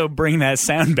could also bring that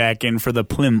sound back in for the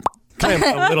plimp.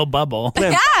 A little bubble.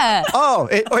 Plimp. Yeah. Oh,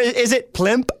 or is it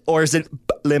plimp or is it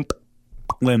limp?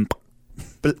 Limp.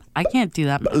 I can't do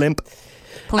that. Limp.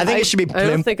 I think it should be plimp. I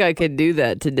don't think I could do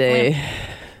that today.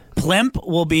 Plimp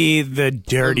will be the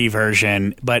dirty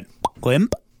version, but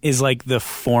plimp is like the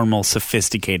formal,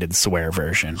 sophisticated swear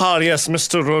version. Oh, yes,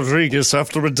 Mr. Rodriguez,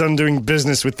 after we're done doing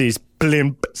business with these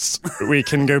blimps, we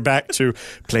can go back to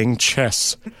playing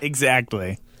chess.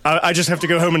 Exactly. I just have to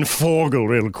go home and forgle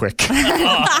real quick.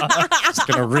 Just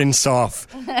going to rinse off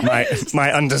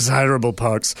my undesirable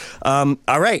parts. All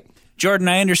right. Jordan,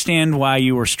 I understand why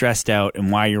you were stressed out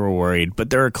and why you were worried, but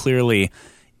there are clearly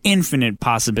infinite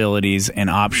possibilities and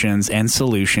options and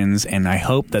solutions, and I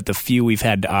hope that the few we've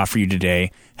had to offer you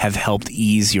today have helped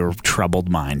ease your troubled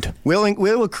mind.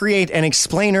 We'll create an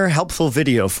explainer helpful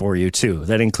video for you, too,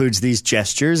 that includes these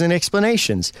gestures and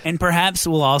explanations. And perhaps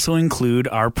we'll also include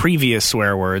our previous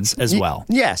swear words as well.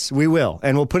 Yes, we will.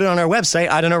 And we'll put it on our website,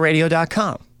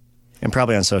 idon'tknowradio.com. And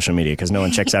probably on social media, because no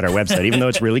one checks out our website, even though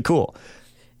it's really cool.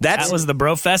 That was the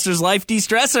Brofester's Life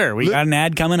De-Stressor. We got an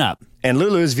ad coming up. And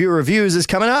Lulu's Viewer Reviews is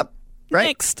coming up, right?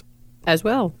 Next. As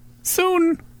well.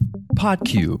 Soon.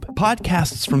 Podcube,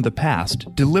 podcasts from the past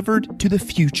delivered to the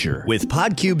future. With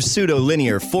Podcube's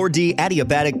pseudo-linear 4D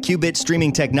adiabatic qubit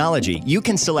streaming technology, you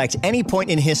can select any point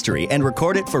in history and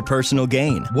record it for personal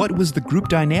gain. What was the group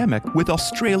dynamic with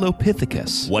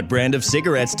Australopithecus? What brand of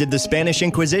cigarettes did the Spanish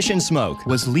Inquisition smoke?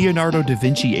 Was Leonardo da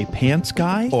Vinci a pants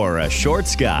guy? Or a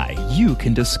shorts guy? You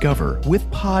can discover with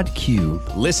Podcube.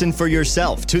 Listen for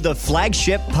yourself to the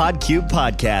flagship Podcube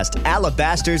podcast,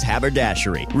 Alabaster's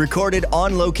Haberdashery, recorded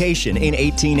on location in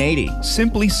 1880.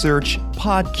 Simply search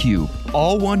Podcube,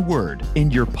 all one word,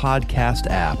 in your podcast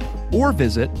app. Or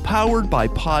visit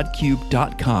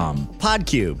poweredbypodcube.com.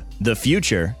 Podcube, the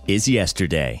future is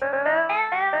yesterday.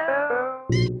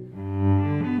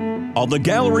 On the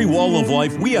gallery wall of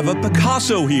life, we have a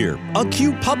Picasso here, a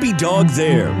cute puppy dog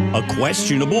there, a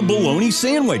questionable bologna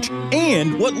sandwich,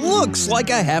 and what looks like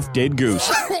a half-dead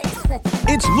goose.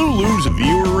 It's Lulu's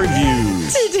Viewer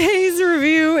Reviews. Today's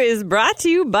review is brought to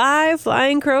you by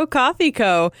Flying Crow Coffee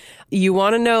Co. You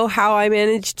want to know how I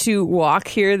managed to walk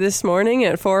here this morning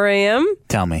at 4 a.m.?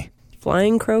 Tell me.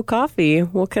 Flying Crow Coffee.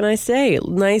 What can I say?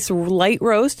 Nice light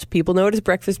roast. People know it is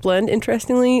breakfast blend.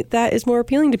 Interestingly, that is more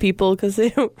appealing to people because they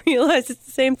don't realize it's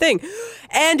the same thing.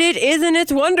 And it is, and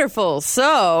it's wonderful.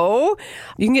 So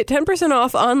you can get 10%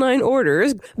 off online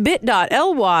orders,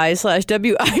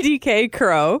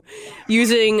 bit.ly/WIDKCrow,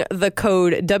 using the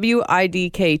code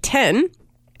WIDK10.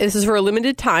 This is for a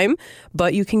limited time,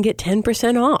 but you can get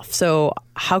 10% off. So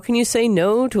how can you say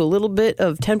no to a little bit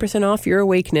of 10% off your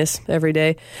awakeness every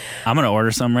day? I'm going to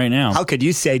order some right now. How could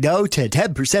you say no to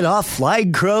 10% off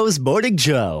Flying Crow's Morning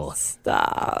Show?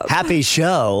 Stop. Happy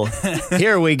show.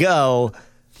 Here we go.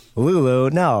 Lulu,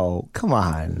 no. Come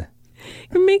on.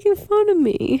 You're making fun of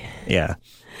me. Yeah.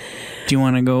 Do you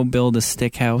want to go build a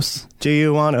stick house? Do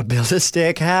you want to build a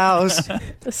stick house?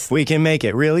 We can make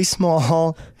it really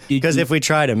small. Because if we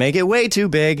try to make it way too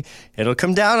big, it'll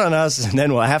come down on us, and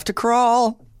then we'll have to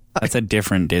crawl. That's a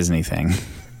different Disney thing.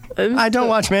 I don't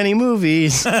watch many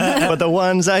movies, but the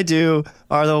ones I do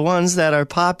are the ones that are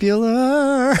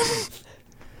popular.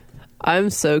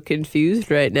 I'm so confused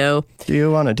right now. Do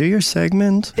you want to do your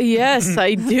segment? Yes,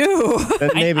 I do.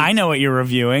 I know what you're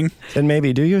reviewing. Then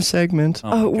maybe do your segment.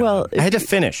 Oh, well. I had to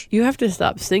finish. You have to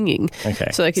stop singing. Okay.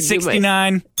 So I can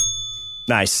 69. do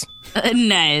Nice.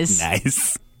 Nice.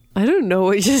 Nice. I don't know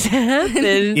what just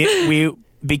happened.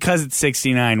 Because it's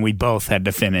 69, we both had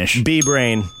to finish.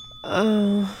 B-Brain.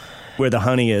 Where the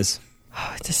honey is.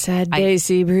 Oh, it's a sad day,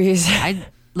 Seabreeze.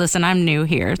 Listen, I'm new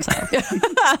here, so.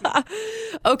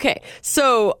 Okay,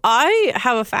 so I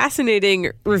have a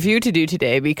fascinating review to do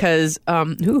today because,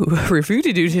 review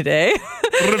to do today.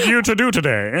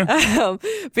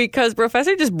 Because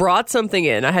Professor just brought something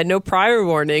in. I had no prior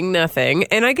warning, nothing,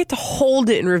 and I get to hold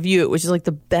it and review it, which is like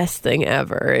the best thing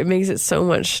ever. It makes it so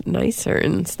much nicer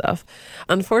and stuff.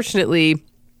 Unfortunately,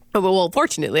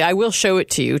 I will show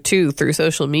it to you, too, through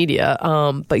social media,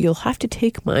 but you'll have to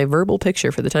take my verbal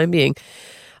picture for the time being.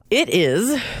 It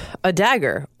is a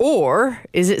dagger, or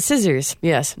is it scissors?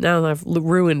 Yes, now I've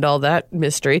ruined all that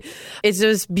mystery. It's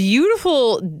this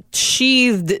beautiful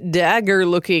sheathed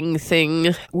dagger-looking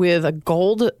thing with a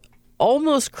gold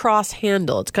almost cross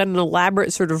handle. It's got an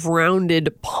elaborate sort of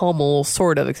rounded pommel,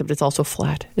 sort of, except it's also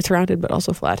flat. It's rounded, but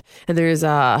also flat. And there's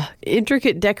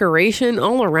intricate decoration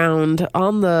all around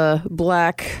on the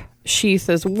black sheath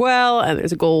as well, and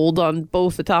there's gold on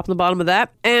both the top and the bottom of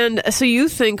that. And so you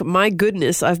think, my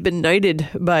goodness, I've been knighted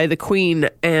by the queen,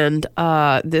 and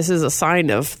this is a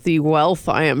sign of the wealth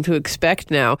I am to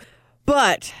expect now.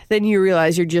 But then you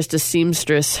realize you're just a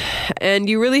seamstress, and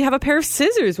you really have a pair of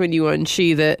scissors when you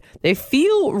unsheath it. They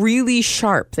feel really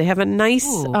sharp. They have a nice,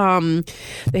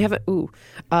 they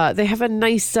have a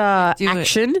nice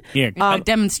action. Yeah,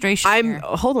 demonstration.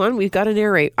 Hold on, we've got to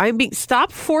narrate.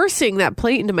 Stop forcing that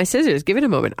plate into my scissors. Give it a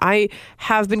moment. I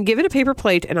have been given a paper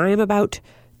plate, and I am about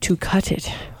to cut it.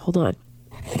 Hold on.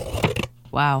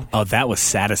 Wow. Oh, that was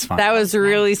satisfying. That was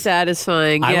really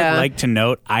satisfying. I yeah. would like to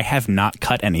note, I have not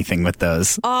cut anything with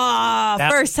those.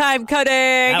 First time cutting.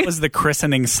 That was the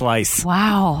christening slice.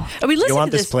 Wow. I mean, listen you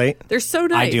want to this plate? They're so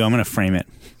nice. I do. I'm going to frame it.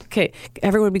 Okay,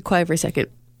 everyone be quiet for a second.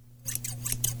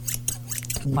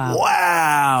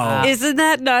 Wow. Isn't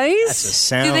that nice? That's a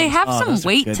sound. Do they have some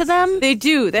weight to them? They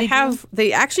do. They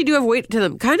actually do have weight to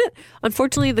them. Kind of,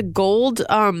 unfortunately, the gold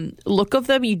look of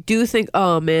them, you do think,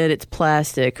 oh man, it's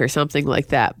plastic or something like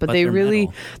that. But they're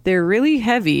really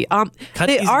heavy. Cut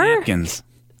these napkins.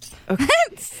 Okay.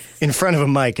 In front of a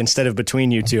mic instead of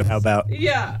between you two. How about?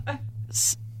 Yeah.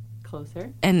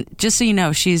 Closer. And just so you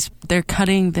know, they're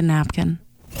cutting the napkin.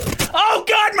 Oh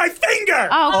God, my finger!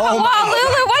 Oh wow,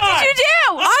 Lulu, what did you do?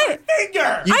 My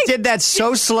finger! You did that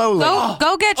so slowly.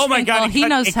 Go get Schfinkel. Oh my God, he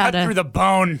knows how to through the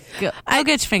bone. Go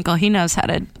get Schfinkel. He knows how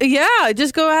to. Yeah,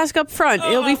 just go ask up front.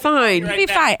 He'll be fine. He'll be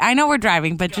fine. I know we're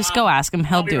driving, but just go ask him.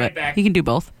 He'll do it. back. He can do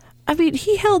both. I mean,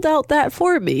 he held out that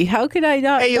for me. How could I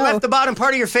not? Hey, you know? left the bottom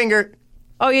part of your finger.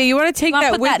 Oh yeah, you want to take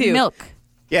that put with that you? in milk.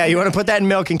 Yeah, you want to put that in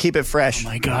milk and keep it fresh. Oh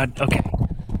my God. Okay.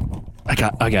 I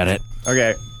got it.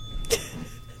 Okay.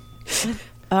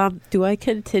 Do I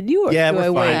continue or Yeah, do we're I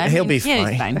wait? fine. He'll be Yeah, he's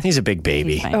fine. fine. He's a big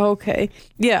baby. He's fine. Okay.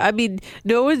 Yeah, I mean,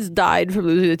 no one's died from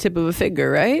losing the tip of a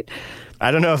finger, right?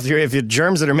 I don't know if the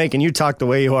germs that are making you talk the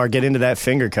way you are get into that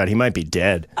finger cut. He might be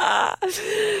dead.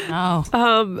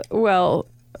 Oh. Well,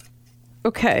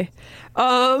 okay.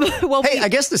 Well, Hey, I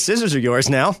guess the scissors are yours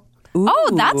now.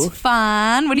 Oh, that's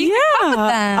fun. What do you come up with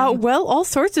them? Well, all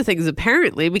sorts of things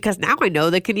apparently, because now I know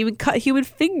they can even cut human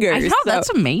fingers. I know, that's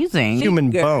amazing.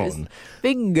 Human Fingers. bone.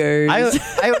 Fingers.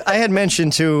 I had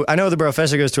mentioned too, I know the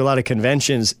professor goes to a lot of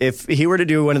conventions. If he were to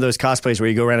do one of those cosplays where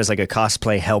you go around as like a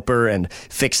cosplay helper and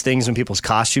fix things when people's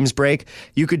costumes break,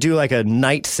 you could do like a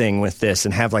knight thing with this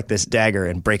and have like this dagger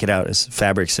and break it out as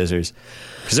fabric scissors.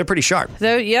 Because they're pretty sharp.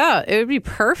 Yeah, it would be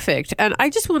perfect. And I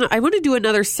want to do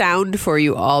another sound for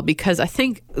you all, because I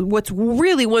think what's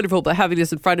really wonderful about having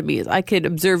this in front of me is I can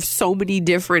observe so many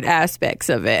different aspects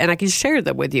of it and I can share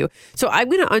them with you. So I'm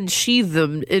going to unsheath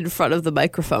them in front of the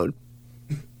microphone.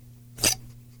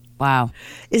 Wow.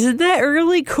 Isn't that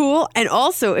really cool? And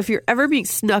also, if you're ever being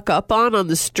snuck up on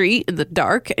the street in the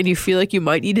dark and you feel like you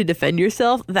might need to defend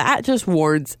yourself, that just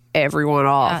warns everyone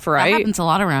off, right? That happens a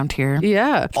lot around here.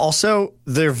 Yeah. Also,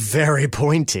 they're very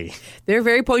pointy. They're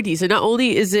very pointy. So not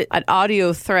only is it an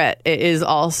audio threat, it is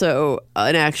also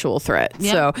an actual threat.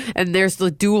 Yeah. So, and there's the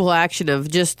dual action of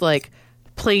just like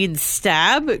plain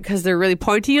stab because they're really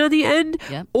pointy on the end,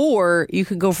 or you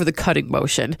can go for the cutting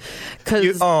motion.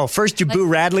 First you Boo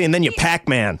Radley and then you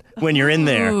Pac-Man when you're in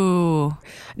there. Ooh.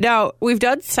 Now, we've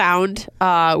done sound,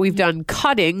 we've done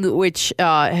cutting, which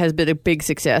has been a big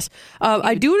success.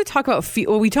 I do want to talk about feel.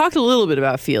 Well, we talked a little bit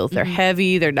about feels. They're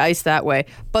heavy, they're nice that way,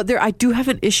 but I do have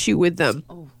an issue with them.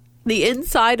 The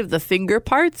inside of the finger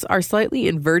parts are slightly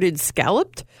inverted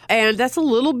scalloped, and that's a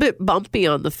little bit bumpy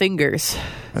on the fingers.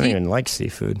 I don't even like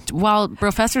seafood. While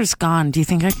Professor's gone, do you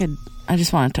think I could... I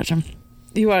just want to touch him.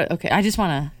 You want to... Okay. I just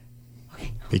want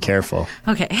Be careful.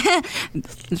 to... Okay.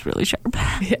 It's really sharp.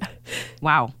 Yeah.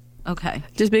 Wow. Okay.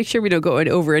 Just make sure we don't go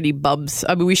over any bumps.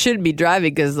 I mean, we shouldn't be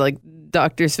driving because, like,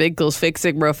 Dr. Svinkel's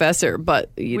fixing Professor, but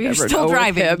We're never still know with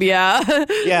driving. him. Yeah.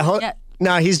 Yeah,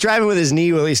 no, he's driving with his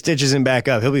knee while he stitches him back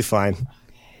up. He'll be fine.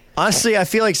 Honestly, I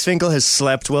feel like Svinkel has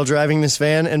slept while driving this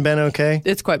van and been okay.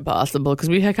 It's quite possible because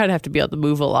we kind of have to be on the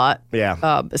move a lot.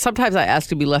 Yeah. Sometimes I ask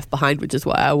to be left behind, which is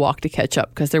why I walk to catch up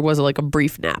because there was like a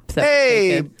brief nap.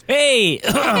 Hey!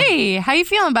 Hey, how you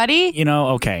feeling, buddy? You know,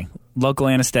 okay. Local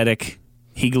anesthetic.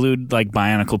 He glued like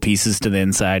bionicle pieces to the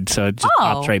inside, so it just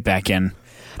popped right back in.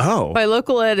 Oh. By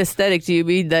local anesthetic, do you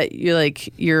mean that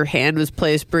your hand was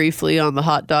placed briefly on the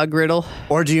hot dog griddle?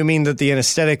 Or do you mean that the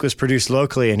anesthetic was produced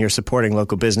locally and you're supporting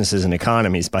local businesses and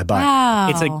economies by buying? Wow.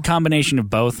 It's a combination of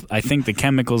both. I think the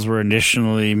chemicals were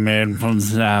initially made from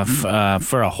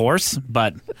for a horse,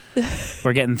 but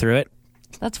we're getting through it.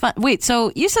 That's fun. Wait,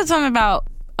 so you said something about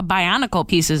bionicle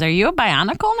pieces. Are you a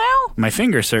bionicle now? My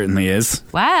finger certainly is.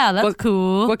 Wow, that's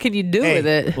cool. What can you do with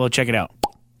it? Well, check it out.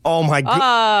 Oh my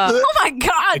god! Oh my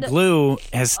god! The glue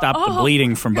has stopped the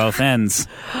bleeding from both ends.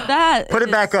 Put it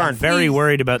back on. I'm very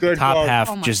worried about the top God.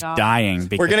 half just dying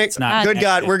because it's not. Good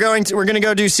God, we're gonna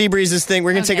go do Seabreeze's thing.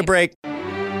 We're gonna take a break.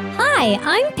 Hi,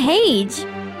 I'm Paige.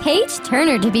 Paige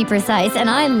Turner, to be precise, and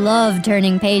I love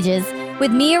turning pages.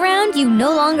 With me around, you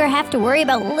no longer have to worry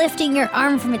about lifting your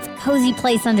arm from its cozy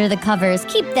place under the covers.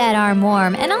 Keep that arm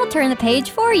warm, and I'll turn the page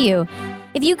for you.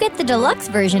 If you get the deluxe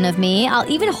version of me, I'll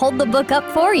even hold the book up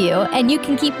for you, and you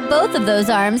can keep both of those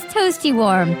arms toasty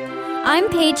warm. I'm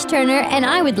Paige Turner, and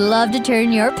I would love to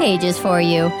turn your pages for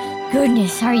you.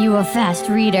 Goodness, are you a fast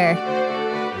reader?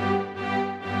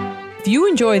 If you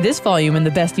enjoy this volume in the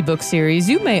Bestie Book series,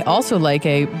 you may also like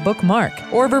a Bookmark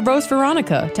or Verbose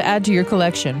Veronica to add to your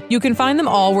collection. You can find them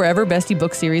all wherever Bestie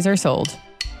Book series are sold.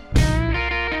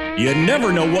 You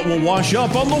never know what will wash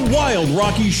up on the wild,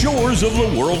 rocky shores of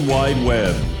the World Wide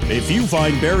Web. If you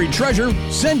find buried treasure,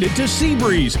 send it to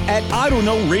Seabreeze at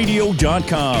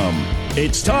IDon'tKnowRadio.com.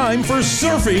 It's time for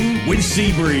Surfing with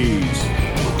Seabreeze.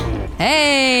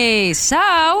 Hey,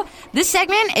 so this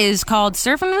segment is called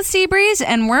Surfing with Seabreeze,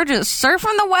 and we're just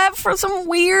surfing the web for some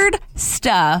weird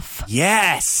stuff.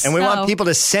 Yes. And we want people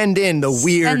to send in the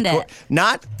weird,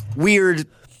 not weird,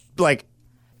 like,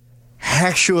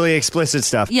 actually explicit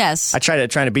stuff. Yes. I trying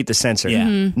to beat the censor.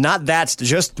 Yeah. Not that's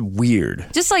just weird.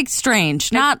 Just like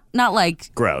strange, not like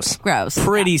Gross.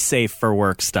 Pretty safe for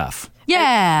work stuff.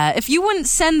 Yeah, if you wouldn't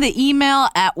send the email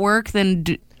at work, then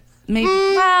maybe.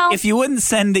 Well, If you wouldn't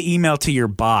send the email to your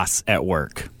boss at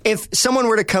work. If someone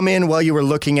were to come in while you were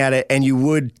looking at it and you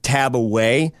would tab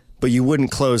away, but you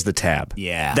wouldn't close the tab.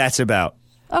 Yeah. That's about.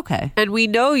 Okay. And we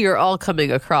know you're all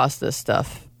coming across this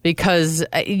stuff because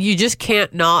you just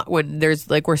can't not when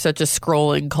there's like we're such a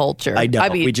scrolling culture. I know. I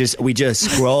mean, we just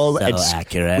scroll So and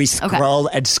accurate. we scroll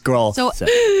and scroll. So,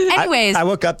 anyways, I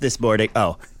woke up this morning.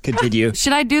 Oh, continue.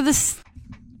 should I do this?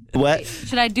 What?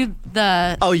 Should I do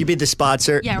the? Oh, you mean the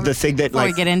sponsor? Yeah, the thing that before we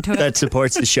like get into it. that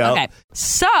supports the show. Okay.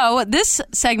 So this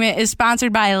segment is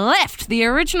sponsored by Lyft, the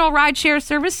original rideshare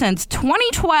service since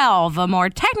 2012. A more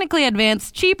technically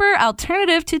advanced, cheaper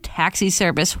alternative to taxi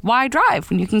service. Why drive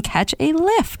when you can catch a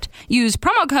Lyft? Use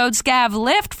promo code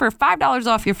SCAVLYFT for $5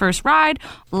 off your first ride.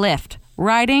 Lyft.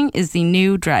 Riding is the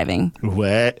new driving.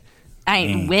 What?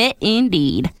 Wet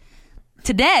indeed.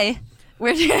 Today,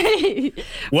 we're doing...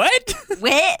 What?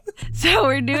 Wet. So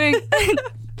we're doing...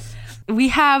 we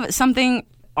have something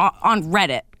on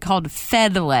Reddit called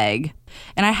FedLeg.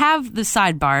 And I have the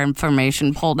sidebar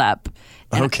information pulled up.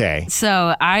 And Okay.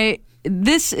 So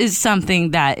this is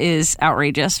something that is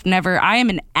outrageous. I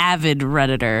am an avid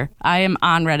Redditor. I am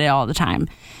on Reddit all the time.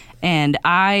 And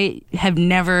I have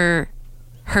never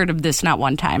heard of this, not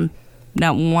one time.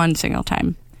 Not one single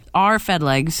time. Our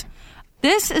FedLegs.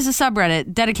 This is a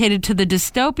subreddit dedicated to the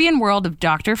dystopian world of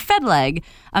Dr. Fedleg,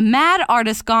 a mad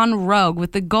artist gone rogue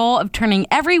with the goal of turning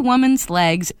every woman's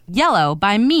legs yellow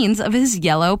by means of his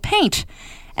yellow paint.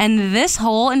 And this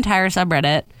whole entire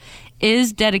subreddit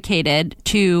is dedicated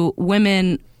to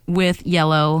women with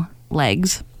yellow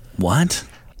legs. What?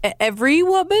 every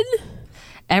woman?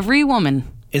 Every woman.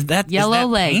 Is that yellow is that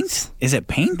legs? Paint? Is it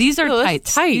paint? These are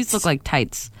tights. These look like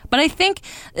tights. But I think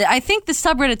the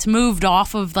subreddit's moved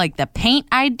off of like the paint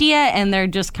idea, and they're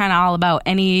just kind of all about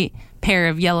any pair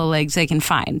of yellow legs they can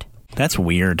find. That's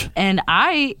weird. And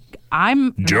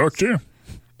I'm Doctor.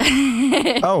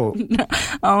 Oh.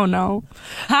 Oh no.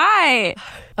 Hi.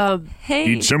 Hey.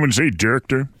 Did someone say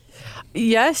doctor?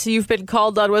 Yes, you've been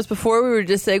called on once before. We were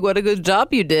just saying what a good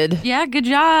job you did. Yeah, good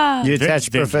job. You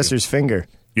attached Professor's finger.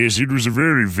 Yes, it was a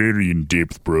very, very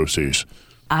in-depth process.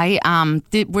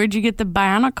 Where'd you get the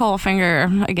bionicle finger,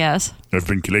 I guess? I've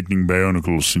been collecting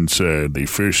bionicles since they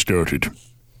first started.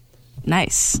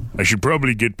 Nice. I should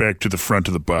probably get back to the front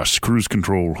of the bus. Cruise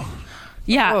control.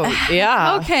 Yeah. Oh,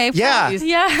 yeah. Okay. Yeah.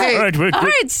 Yeah. Hey. All right, All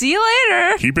right, see you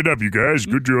later. Keep it up, you guys.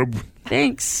 Good job.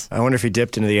 Thanks. I wonder if he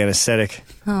dipped into the anesthetic.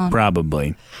 Oh.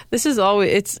 Probably. This is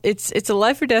always it's a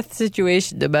life or death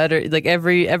situation, no matter like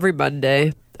every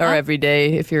Monday or every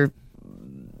day if you're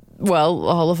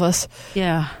all of us.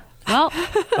 Yeah. Well,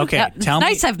 Okay, it's tell me.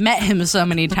 nice I've met him so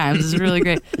many times. It's really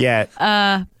great.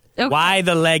 Yeah. Okay. Why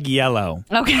the leg yellow?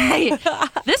 Okay.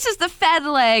 This is the Fed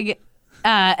leg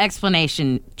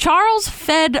explanation. Charles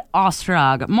Fed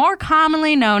Ostrog, more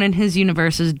commonly known in his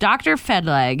universe as Dr.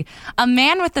 Fedleg, a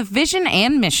man with a vision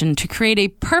and mission to create a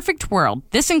perfect world.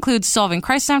 This includes solving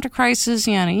crisis after crisis,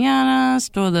 yada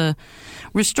yada,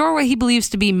 restore what he believes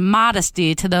to be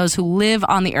modesty to those who live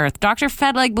on the earth. Dr.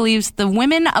 Fedleg believes the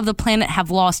women of the planet have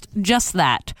lost just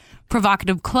that.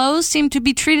 Provocative clothes seem to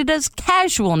be treated as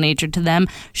casual nature to them.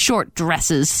 Short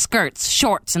dresses, skirts,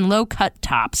 shorts, and low-cut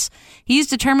tops. He's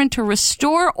determined to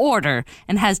restore order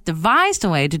and has devised a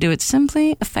way to do it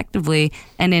simply, effectively,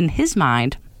 and in his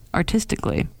mind,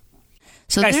 artistically.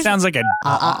 So Guy sounds like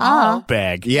a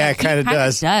bag. Yeah, it kind of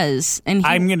does. Does. And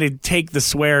I'm going to take the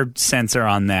swear censor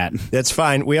on that. That's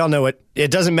fine. We all know it. It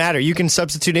doesn't matter. You can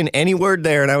substitute in any word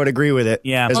there, and I would agree with it.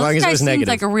 Yeah. As long as it was seems negative.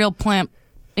 like a real plimp.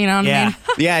 You know what I mean?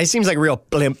 Yeah, he seems like a real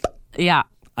blimp. Yeah.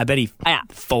 I bet he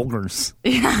folgers.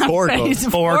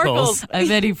 Forgles. I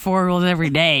bet he forgles every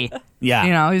day. Yeah.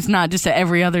 You know, it's not just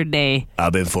every other day.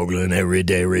 I've been forgling every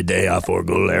day. I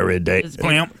forgle every day.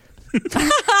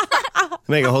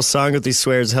 Make a whole song with these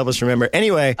swears to help us remember.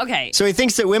 Anyway, Okay. So he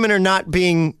thinks that women are not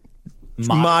being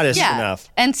modest enough.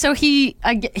 And so he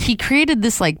created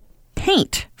this like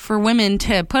paint for women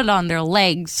to put on their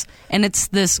legs, and it's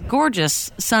this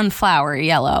gorgeous sunflower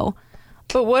yellow.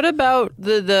 But what about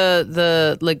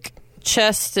the like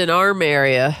chest and arm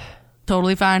area?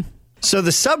 Totally fine. So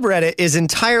the subreddit is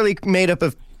entirely made up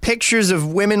of pictures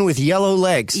of women with yellow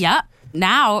legs. Yeah.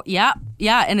 Now, yeah,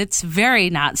 and it's very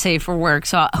not safe for work.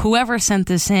 So whoever sent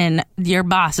this in, your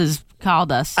bosses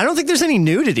called us. I don't think there's any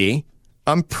nudity.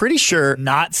 I'm pretty sure.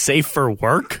 Not safe for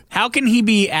work? How can he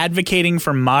be advocating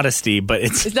for modesty, but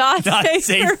it's not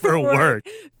safe for work?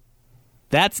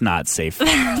 That's not safe.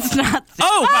 That's not safe.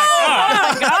 Oh,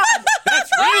 my God.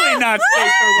 That's really not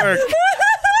safe for work.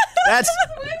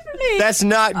 That's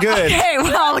not good. Okay,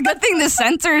 well, good thing the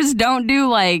sensors don't do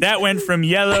like... That went from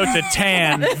yellow to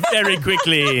tan very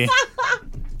quickly.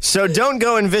 So don't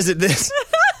go and visit this.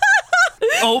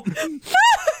 Oh.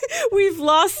 We've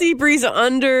lost Seabreeze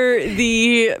under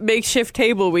the makeshift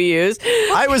table we use.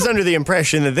 I was under the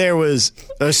impression that there was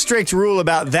a strict rule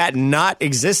about that not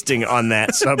existing on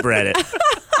that subreddit.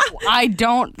 I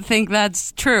don't think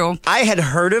that's true. I had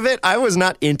heard of it. I was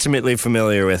not intimately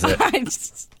familiar with it.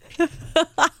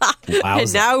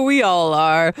 And now we all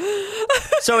are.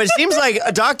 So it seems like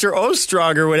a Dr.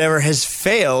 Ostrog or whatever has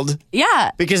failed.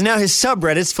 Yeah. Because now his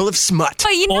subreddit's full of smut.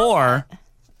 But you know, Or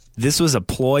this was a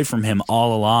ploy from him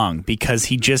all along because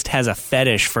he just has a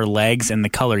fetish for legs and the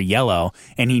color yellow,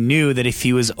 and he knew that if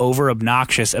he was over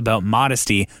obnoxious about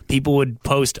modesty, people would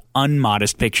post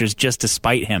unmodest pictures just to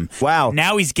spite him. Wow.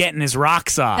 Now he's getting his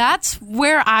rocks off. that's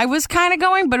where I was kind of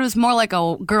going, but it was more like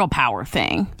a girl power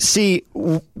thing. See,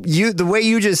 the way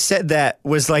you just said that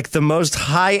was like the most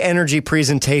high energy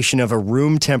presentation of a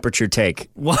room temperature take.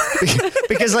 What?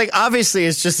 Because like obviously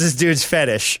it's just this dude's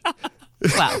fetish.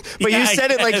 Wow. But you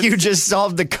said it like you just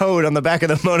solved the code on the back of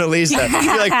the Mona Lisa.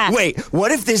 You're like, wait,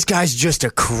 what if this guy's just a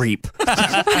creep?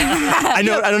 I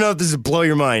don't know if this is blow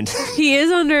your mind. He is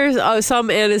under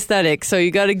some anesthetic, so you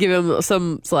got to give him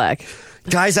some slack.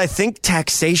 Guys, I think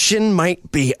taxation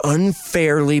might be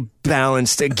unfairly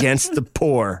balanced against the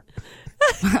poor.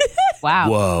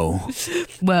 Wow.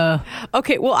 Whoa.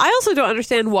 Okay, well, I also don't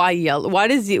understand why yellow. Why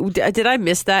did I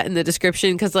miss that in the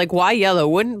description? Because, like, why yellow?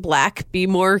 Wouldn't black be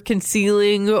more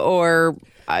concealing or...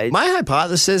 My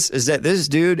hypothesis is that this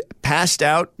dude passed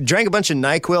out, drank a bunch of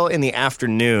NyQuil in the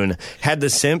afternoon, had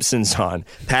The Simpsons on,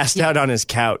 passed out on his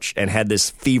couch, and had this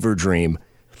fever dream.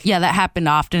 Yeah, that happened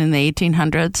often in the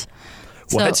 1800s.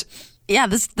 What? So, yeah,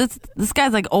 this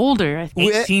guy's like older. I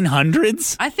think.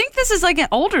 1800s? I think this is like an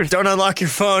older. Don't unlock your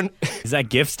phone. Is that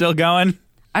GIF still going?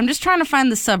 I'm just trying to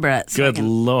find the subreddit. Good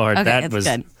Lord. Okay, that it's was.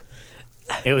 good.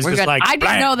 It was We're just good. like. I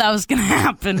didn't know that was going to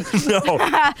happen. No.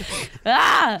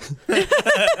 Ah.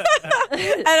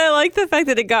 And I like the fact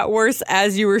that it got worse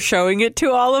as you were showing it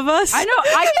to all of us. I know.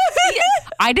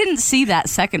 I didn't see that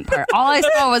second part. All I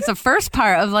saw was the first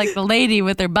part of like the lady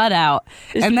with her butt out,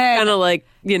 and then kind of like,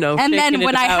 you know. And then shaking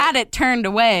when it I out. had it turned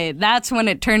away, that's when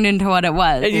it turned into what it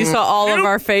was. And you saw all of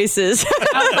our faces.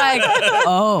 I was like,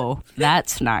 oh,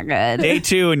 that's not good. Day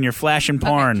 2 and you're flashing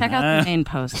porn. Check out the main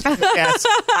post. Yes.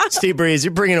 Steve Breeze,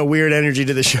 you're bringing a weird energy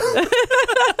to the show.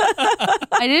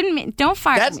 I didn't mean. Don't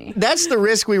fire me. That's the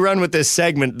risk we run with this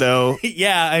segment, though.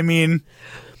 Yeah, I mean,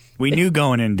 we knew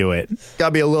going into it.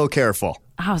 Gotta be a little careful.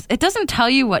 It doesn't tell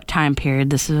you what time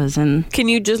period this was in. Can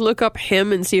you just look up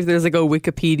him and see if there's like a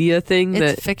Wikipedia thing?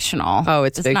 It's fictional. Oh,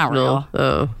 it's fictional. Not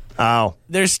real. Oh.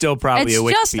 There's still probably It's a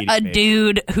Wikipedia just a page.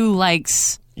 dude who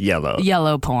likes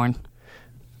Yellow porn.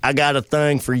 I got a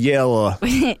thing for yellow.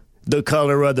 The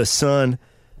color of the sun.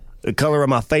 The color of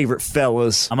my favorite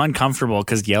fellas. I'm uncomfortable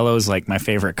because yellow is like my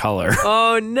favorite color.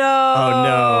 Oh, no.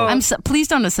 Oh, no. Please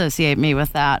don't associate me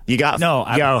with that. You got... No,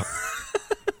 Yo.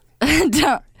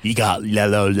 Don't. You got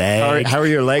yellow legs. How are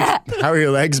your legs? How are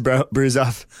your legs, bro? Bruise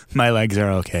off. My legs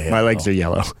are okay. My legs are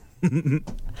yellow. That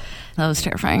was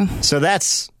terrifying. So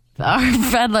that's...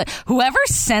 Whoever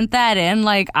sent that in,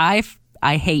 like, I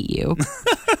hate you.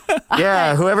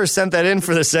 Yeah, whoever sent that in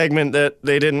for the segment that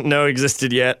they didn't know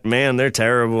existed yet, man, they're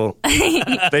terrible.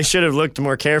 They should have looked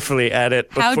more carefully at it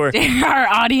before. How dare our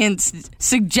audience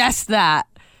suggest that?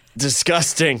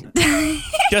 Disgusting.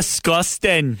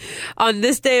 Disgusting. On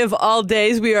this day of all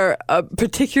days, we are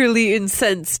particularly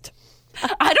incensed.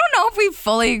 I don't know if we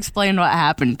fully explained what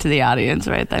happened to the audience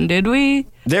right then, did we?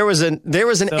 There was an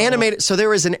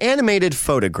animated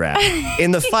photograph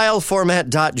in the file format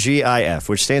 .gif,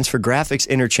 which stands for Graphics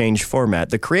Interchange Format.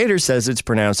 The creator says it's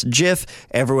pronounced GIF.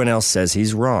 Everyone else says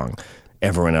he's wrong.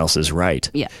 Everyone else is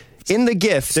right. Yeah. In the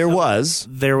GIF, there was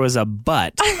a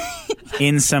butt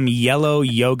in some yellow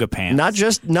yoga pants. Not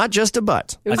just a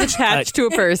butt. It was attached to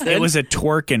a person. It was a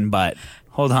twerking butt.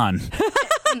 Hold on.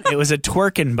 It was a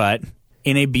twerking butt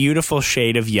in a beautiful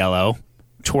shade of yellow,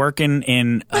 twerking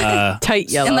in tight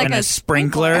yellow, and like a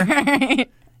sprinkler.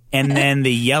 And then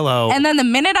the yellow. And then the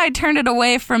minute I turned it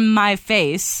away from my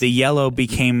face, the yellow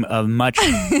became a much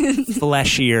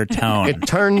fleshier tone.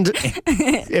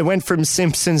 It went from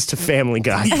Simpsons to Family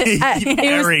Guy.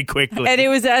 Very quickly. And it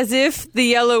was as if the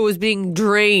yellow was being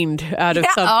drained out of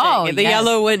something. Oh, and the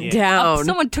yellow went down. Oh,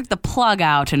 someone took the plug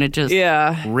out and it just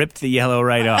ripped the yellow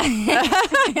right off.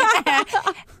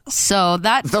 So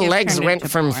that the legs went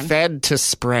from fed to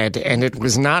spread, and it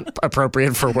was not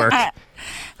appropriate for work.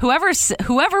 Whoever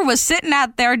was sitting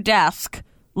at their desk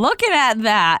looking at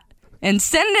that and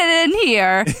sending it in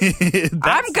here,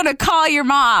 I'm going to call your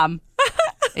mom.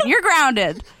 And you're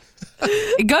grounded.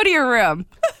 Go to your room.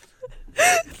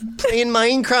 Playing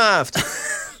Minecraft.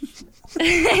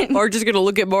 Or just going to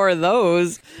look at more of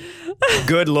those.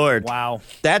 Good Lord. Wow.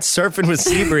 That's Surfing with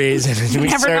Seabreeze. You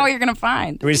never know what you're going to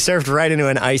find. We surfed right into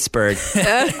an iceberg.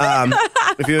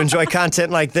 If you enjoy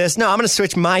content like this, I'm going to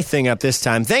switch my thing up this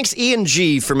time. Thanks, Ian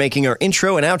G, for making our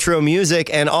intro and outro music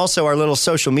and also our little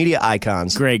social media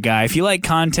icons. Great guy. If you like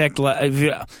contact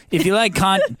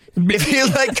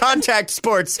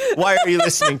sports, why are you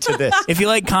listening to this? If you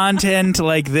like content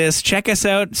like this, check us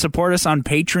out. Support us on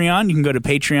Patreon. You can go to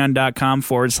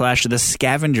patreon.com/The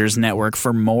Scavengers Network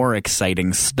for more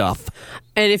exciting stuff.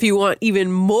 And if you want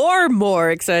even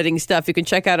more exciting stuff, you can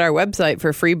check out our website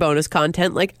for free bonus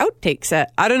content like outtakes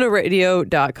at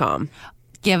IDon'tKnowRadio.com.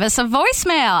 Give us a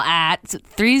voicemail at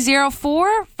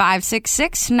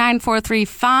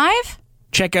 304-566-9435.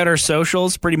 Check out our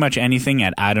socials, pretty much anything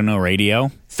at I Don't Know Radio.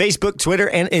 Facebook, Twitter,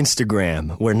 and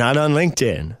Instagram. We're not on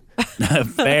LinkedIn.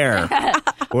 Fair.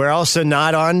 We're also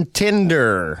not on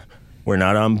Tinder. We're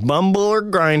not on Bumble or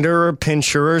Grindr or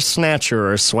Pincher or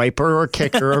Snatcher or Swiper or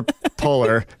Kicker or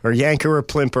Puller or Yanker or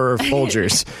Plimper or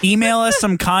Folgers. Email us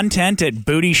some content at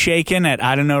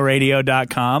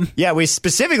bootyshaken@IDon'tKnowRadio.com. Yeah, we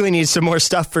specifically need some more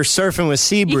stuff for Surfing with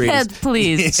Seabreeze. Yes,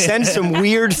 please. Send some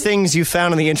weird things you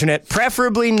found on the internet,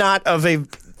 preferably not of a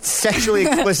sexually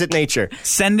explicit nature.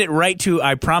 Send it right to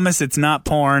I promise it's not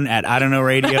porn at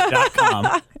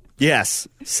IDon'tKnowRadio.com. Yes.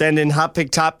 Send in top pick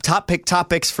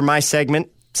topics for my segment.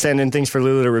 send in things for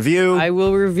Lulu to review. I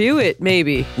will review it,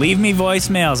 maybe. Leave me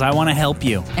voicemails. I want to help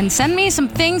you. And send me some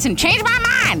things and change my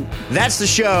mind. That's the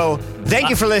show. Thank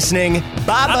you for listening.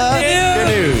 Baba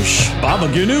Ganoush. Baba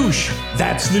Ganoush.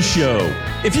 That's the show.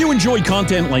 If you enjoy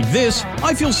content like this,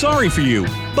 I feel sorry for you.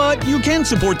 But you can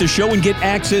support the show and get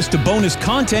access to bonus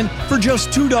content for just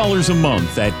 $2 a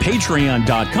month at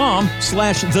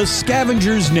patreon.com/The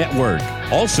Scavengers Network.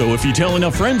 Also, if you tell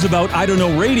enough friends about I Don't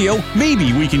Know Radio,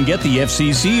 maybe we can get the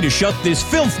FCC to shut this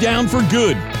filth down for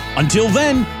good. Until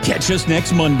then, catch us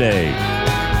next Monday.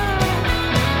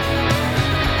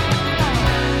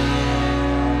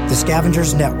 The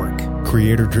Scavengers Network.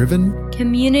 Creator-driven.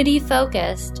 Community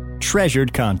focused.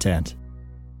 Treasured content.